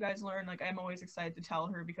 Like, what'd you guys learn? Like, I'm always excited to tell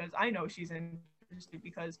her because I know she's interested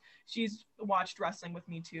because she's watched wrestling with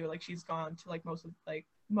me too. Like, she's gone to like most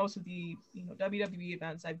of the WWE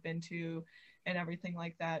events I've been to and everything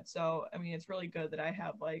like that. So I mean, it's really good that I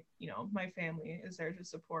have like my family is there to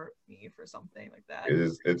support me for something like that.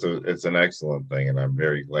 It's an excellent thing, and I'm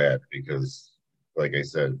very glad because, like I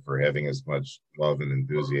said, for having as much love and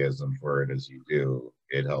enthusiasm for it as you do,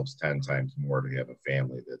 it helps 10 times more to have a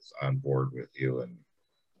family that's on board with you and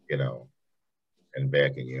and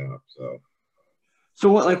backing you up.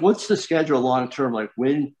 So what's the schedule long term? Like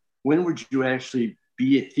when would you actually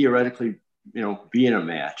be theoretically, be in a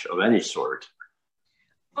match of any sort?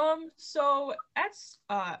 So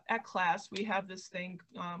at class we have this thing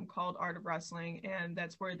called Art of Wrestling, and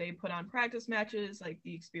that's where they put on practice matches, like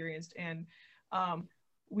the experienced, and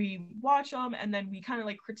we watch them and then we kind of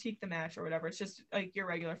like critique the match or whatever. It's just like your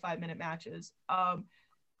regular 5-minute matches.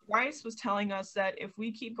 Bryce was telling us that if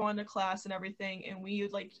we keep going to class and everything, and we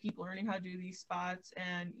like keep learning how to do these spots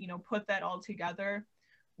and, you know, put that all together,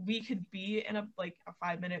 we could be in a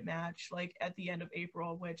 5-minute match like at the end of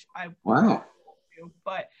April, which I wow. do.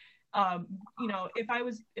 But you know, if I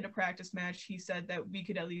was in a practice match, he said that we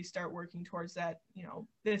could at least start working towards that, you know,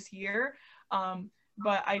 this year.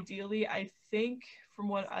 But ideally, I think from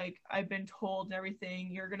what I've been told and everything,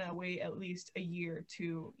 you're gonna wait at least a year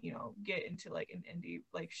to, you know, get into like an indie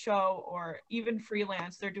like show or even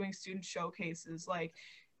freelance. They're doing student showcases, like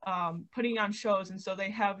putting on shows, and so they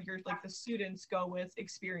have your like the students go with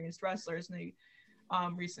experienced wrestlers, and they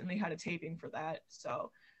recently had a taping for that. So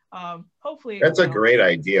hopefully that's a great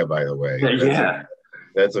idea, by the way.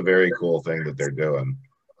 That's a very cool thing that they're doing.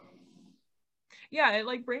 Yeah, it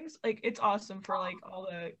like brings like, it's awesome for like all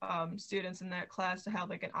the students in that class to have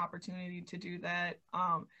like an opportunity to do that.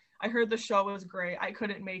 I heard the show was great. I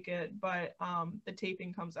couldn't make it, but the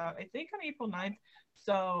taping comes out I think on April 9th,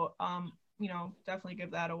 so you know, definitely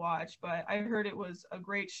give that a watch. But I heard it was a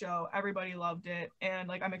great show. Everybody loved it, and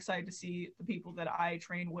like I'm excited to see the people that I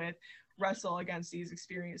train with wrestle against these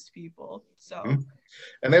experienced people. So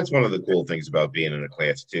and that's one of the cool things about being in a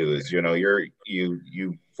class too, is, you know,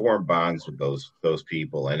 you form bonds with those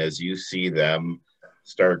people, and as you see them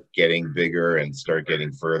start getting bigger and start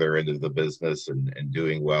getting further into the business and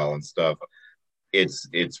doing well and stuff,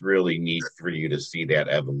 it's really neat for you to see that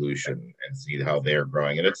evolution and see how they're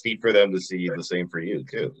growing, and it's neat for them to see the same for you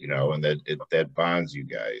too, you know, and that bonds you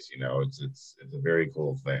guys, you know. It's a very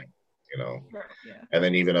cool thing, you know. yeah. And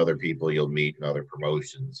then even other people you'll meet in other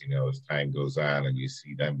promotions, you know, as time goes on and you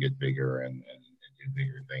see them get bigger and do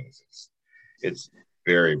bigger things. It's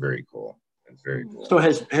very, very cool. It's very cool. So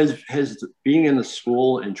has being in the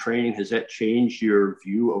school and training, has that changed your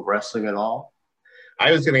view of wrestling at all?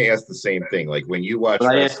 I was going to ask the same thing. Like when you watch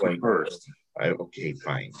wrestling first. Okay,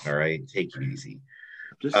 fine. All right. Take it easy.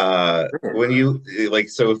 When you like,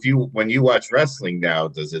 so when you watch wrestling now,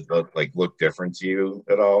 does it look different to you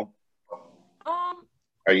at all?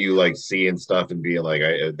 Are you like seeing stuff and being like,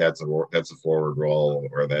 that's a forward roll,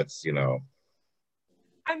 or that's, you know?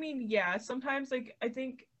 I mean, yeah, sometimes like I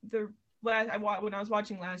think when I was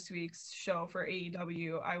watching last week's show for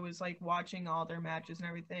AEW, I was like watching all their matches and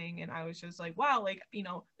everything, and I was just like, wow, like, you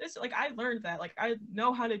know, this, like, I learned that, like, I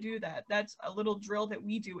know how to do that. That's a little drill that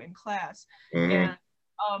we do in class. And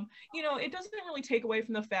you know, it doesn't really take away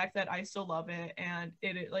from the fact that I still love it, and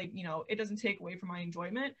it like, you know, it doesn't take away from my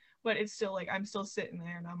enjoyment, but it's still like I'm still sitting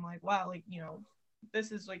there and I'm like, wow, like, you know,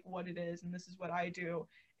 this is like what it is and this is what I do.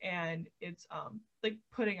 And it's like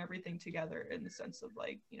putting everything together in the sense of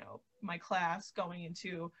like, you know, my class going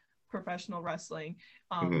into professional wrestling,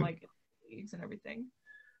 like leagues and everything.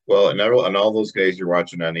 Well, and all those guys you're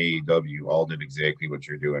watching on AEW all did exactly what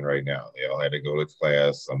you're doing right now. They all had to go to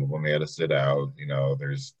class. Some of them had to sit out. You know,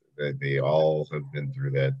 they all have been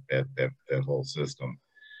through that whole system.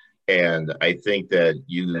 And I think that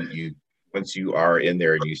you once you are in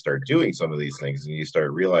there and you start doing some of these things and you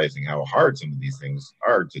start realizing how hard some of these things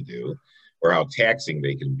are to do, or how taxing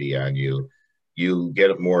they can be on you, you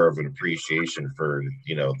get more of an appreciation for,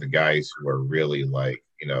 you know, the guys who are really like,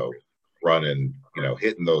 you know, running, you know,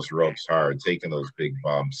 hitting those ropes hard, taking those big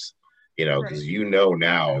bumps, you know, because you know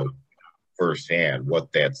now firsthand what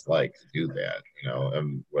that's like to do that, you know.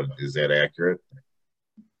 And what is that accurate?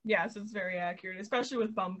 Yes, it's very accurate, especially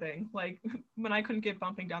with bumping. Like when I couldn't get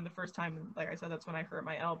bumping down the first time, like I said, that's when I hurt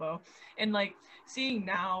my elbow. And like seeing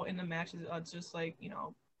now in the matches, it's just like, you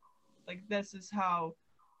know, like this is how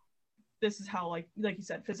like you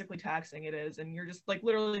said, physically taxing it is. And you're just like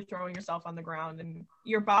literally throwing yourself on the ground, and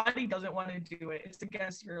your body doesn't want to do it. It's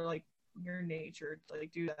against your like your nature to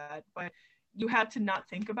like do that. But you have to not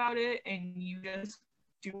think about it and you just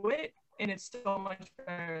do it. And it's so much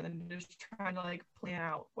better than just trying to like plan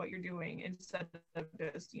out what you're doing, instead of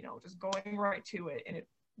just, you know, just going right to it. And it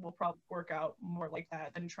will probably work out more like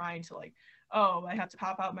that than trying to like, oh, I have to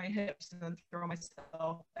pop out my hips and then throw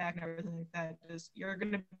myself back and everything like that. Just, you're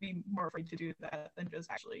going to be more afraid to do that than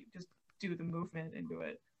just actually just do the movement and do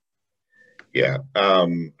it. Yeah.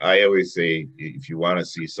 I always say, if you want to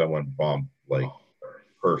see someone bump like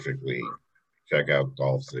perfectly, check out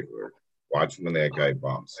Dolph Ziggler. Watch when that guy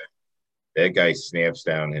bumps. That guy snaps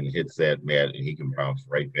down and hits that mat, and he can bounce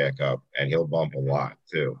right back up, and he'll bump a lot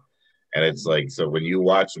too. And it's like, so when you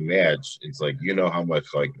watch a match, it's like, you know how much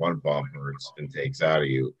like one bump hurts and takes out of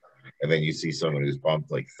you. And then you see someone who's bumped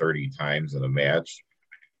like 30 times in a match,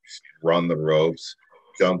 run the ropes,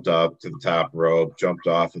 jumped up to the top rope, jumped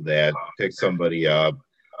off of that, picked somebody up,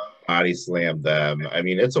 body slammed them. I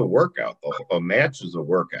mean, it's a workout. A match is a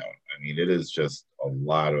workout. I mean, it is just a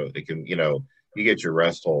lot of, it can, you know, you get your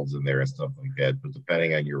rest holds in there and stuff like that. But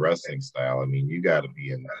depending on your wrestling style, I mean, you got to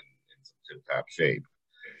be in some tip-top shape.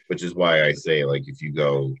 Which is why I say, like, if you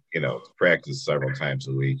go, to practice several times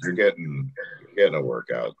a week, you're getting a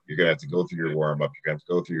workout. You're gonna have to go through your warm up. You're gonna have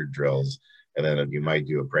to go through your drills, and then you might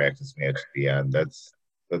do a practice match at the end. That's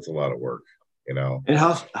a lot of work, And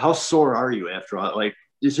how sore are you after all? Like,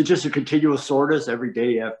 is it just a continuous soreness every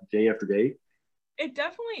day after day after day? It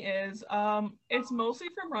definitely is. It's mostly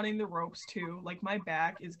from running the ropes too. Like my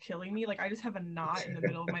back is killing me. Like I just have a knot in the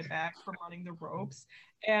middle of my back from running the ropes.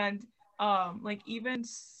 And like even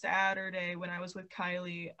Saturday when I was with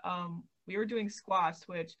Kylie, we were doing squats,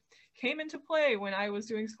 which came into play when I was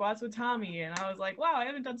doing squats with Tommy. And I was like, wow, I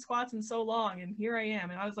haven't done squats in so long. And here I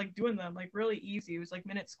am. And I was like doing them like really easy. It was like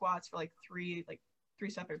minute squats for like three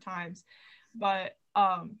separate times. But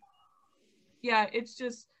yeah, it's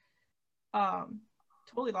just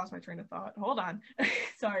totally lost my train of thought. Hold on.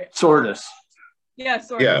 Sorry. Soreness. Yeah,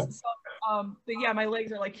 soreness. Yeah. So, but yeah, my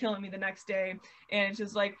legs are like killing me the next day. And it's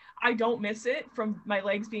just like, I don't miss it from my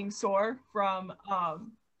legs being sore from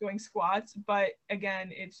doing squats. But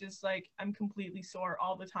again, it's just like, I'm completely sore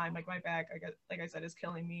all the time. Like my back, like I said, is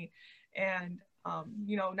killing me. And,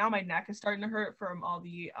 now my neck is starting to hurt from all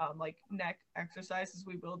the like neck exercises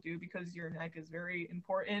we will do because your neck is very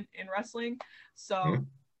important in wrestling. So,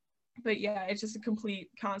 but yeah, it's just a complete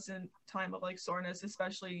constant time of like soreness,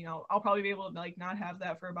 especially, I'll probably be able to like not have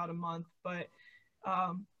that for about a month, but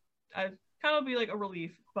I kind of be like a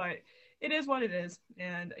relief, but it is what it is.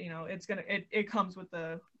 And, it comes with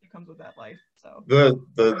that life. So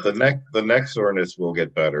the neck soreness will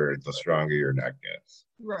get better the stronger your neck gets.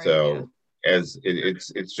 Right. So yeah. as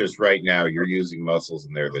it's just right now you're using muscles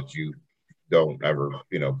in there that you don't ever,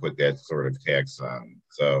 put that sort of tax on.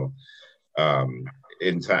 So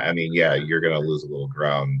in time, I mean, yeah, you're going to lose a little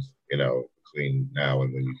ground, between now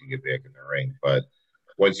and when you can get back in the ring. But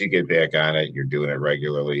once you get back on it, you're doing it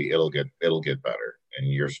regularly. It'll get better,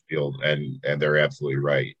 and and they're absolutely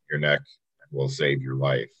right. Your neck will save your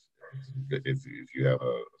life if you have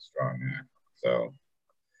a strong neck. So,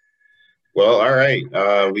 well, all right.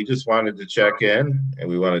 We just wanted to check in, and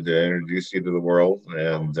we wanted to introduce you to the world,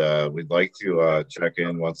 and we'd like to check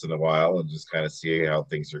in once in a while and just kind of see how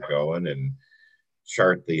things are going and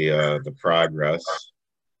chart the progress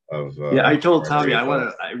of I told Tommy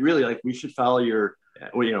I really like we should follow your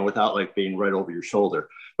without like being right over your shoulder,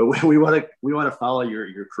 but we want to follow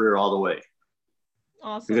your career all the way.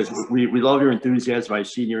 Awesome. Because we love your enthusiasm. I've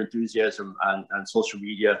seen your enthusiasm on social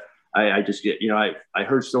media. I just get, I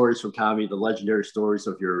heard stories from Tommy, the legendary stories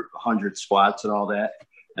of your 100 squats and all that.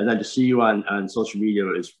 And then to see you on social media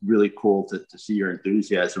is really cool to see your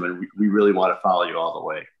enthusiasm. And we really want to follow you all the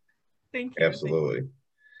way. Thank you. Absolutely. Thank you.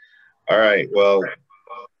 All right. Well,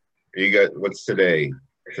 what's today?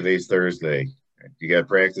 Today's Thursday. You got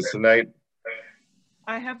practice tonight?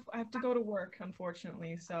 I have to go to work,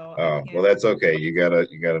 unfortunately. So. Oh, well, that's okay. You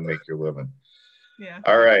gotta make your living. Yeah.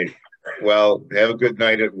 All right. Well, have a good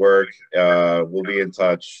night at work. We'll be in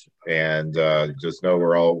touch, and just know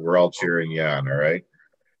we're all cheering you on. All right.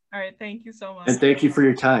 All right. Thank you so much. And thank you for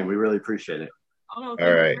your time. We really appreciate it. Oh, no,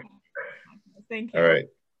 all right. Thank you. All right.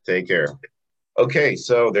 Take care. Okay,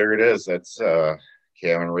 so there it is. That's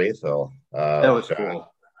Cam and Raithel. That was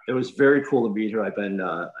cool. It was very cool to meet her. I've been,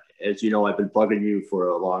 as you know, I've been bugging you for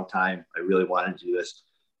a long time. I really wanted to do this.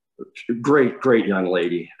 Great young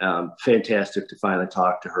lady. Fantastic to finally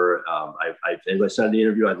talk to her. As I said in the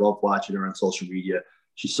interview, I love watching her on social media.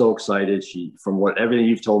 She's so excited. From everything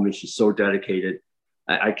you've told me, she's so dedicated.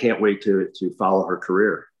 I can't wait to follow her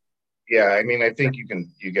career. Yeah, I mean, I think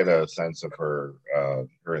you get a sense of her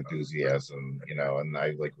enthusiasm, and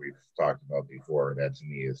like we've talked about before, that to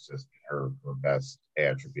me is just her best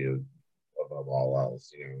attribute above all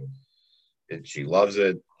else. She loves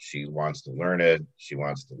it. She wants to learn it. She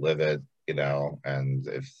wants to live it, and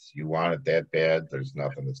if you want it that bad, there's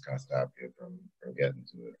nothing that's going to stop you from getting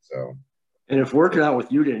to it. So, and if working out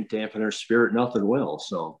with you didn't dampen her spirit, nothing will.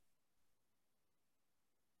 So.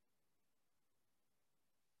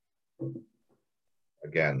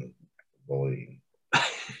 Again, bullying.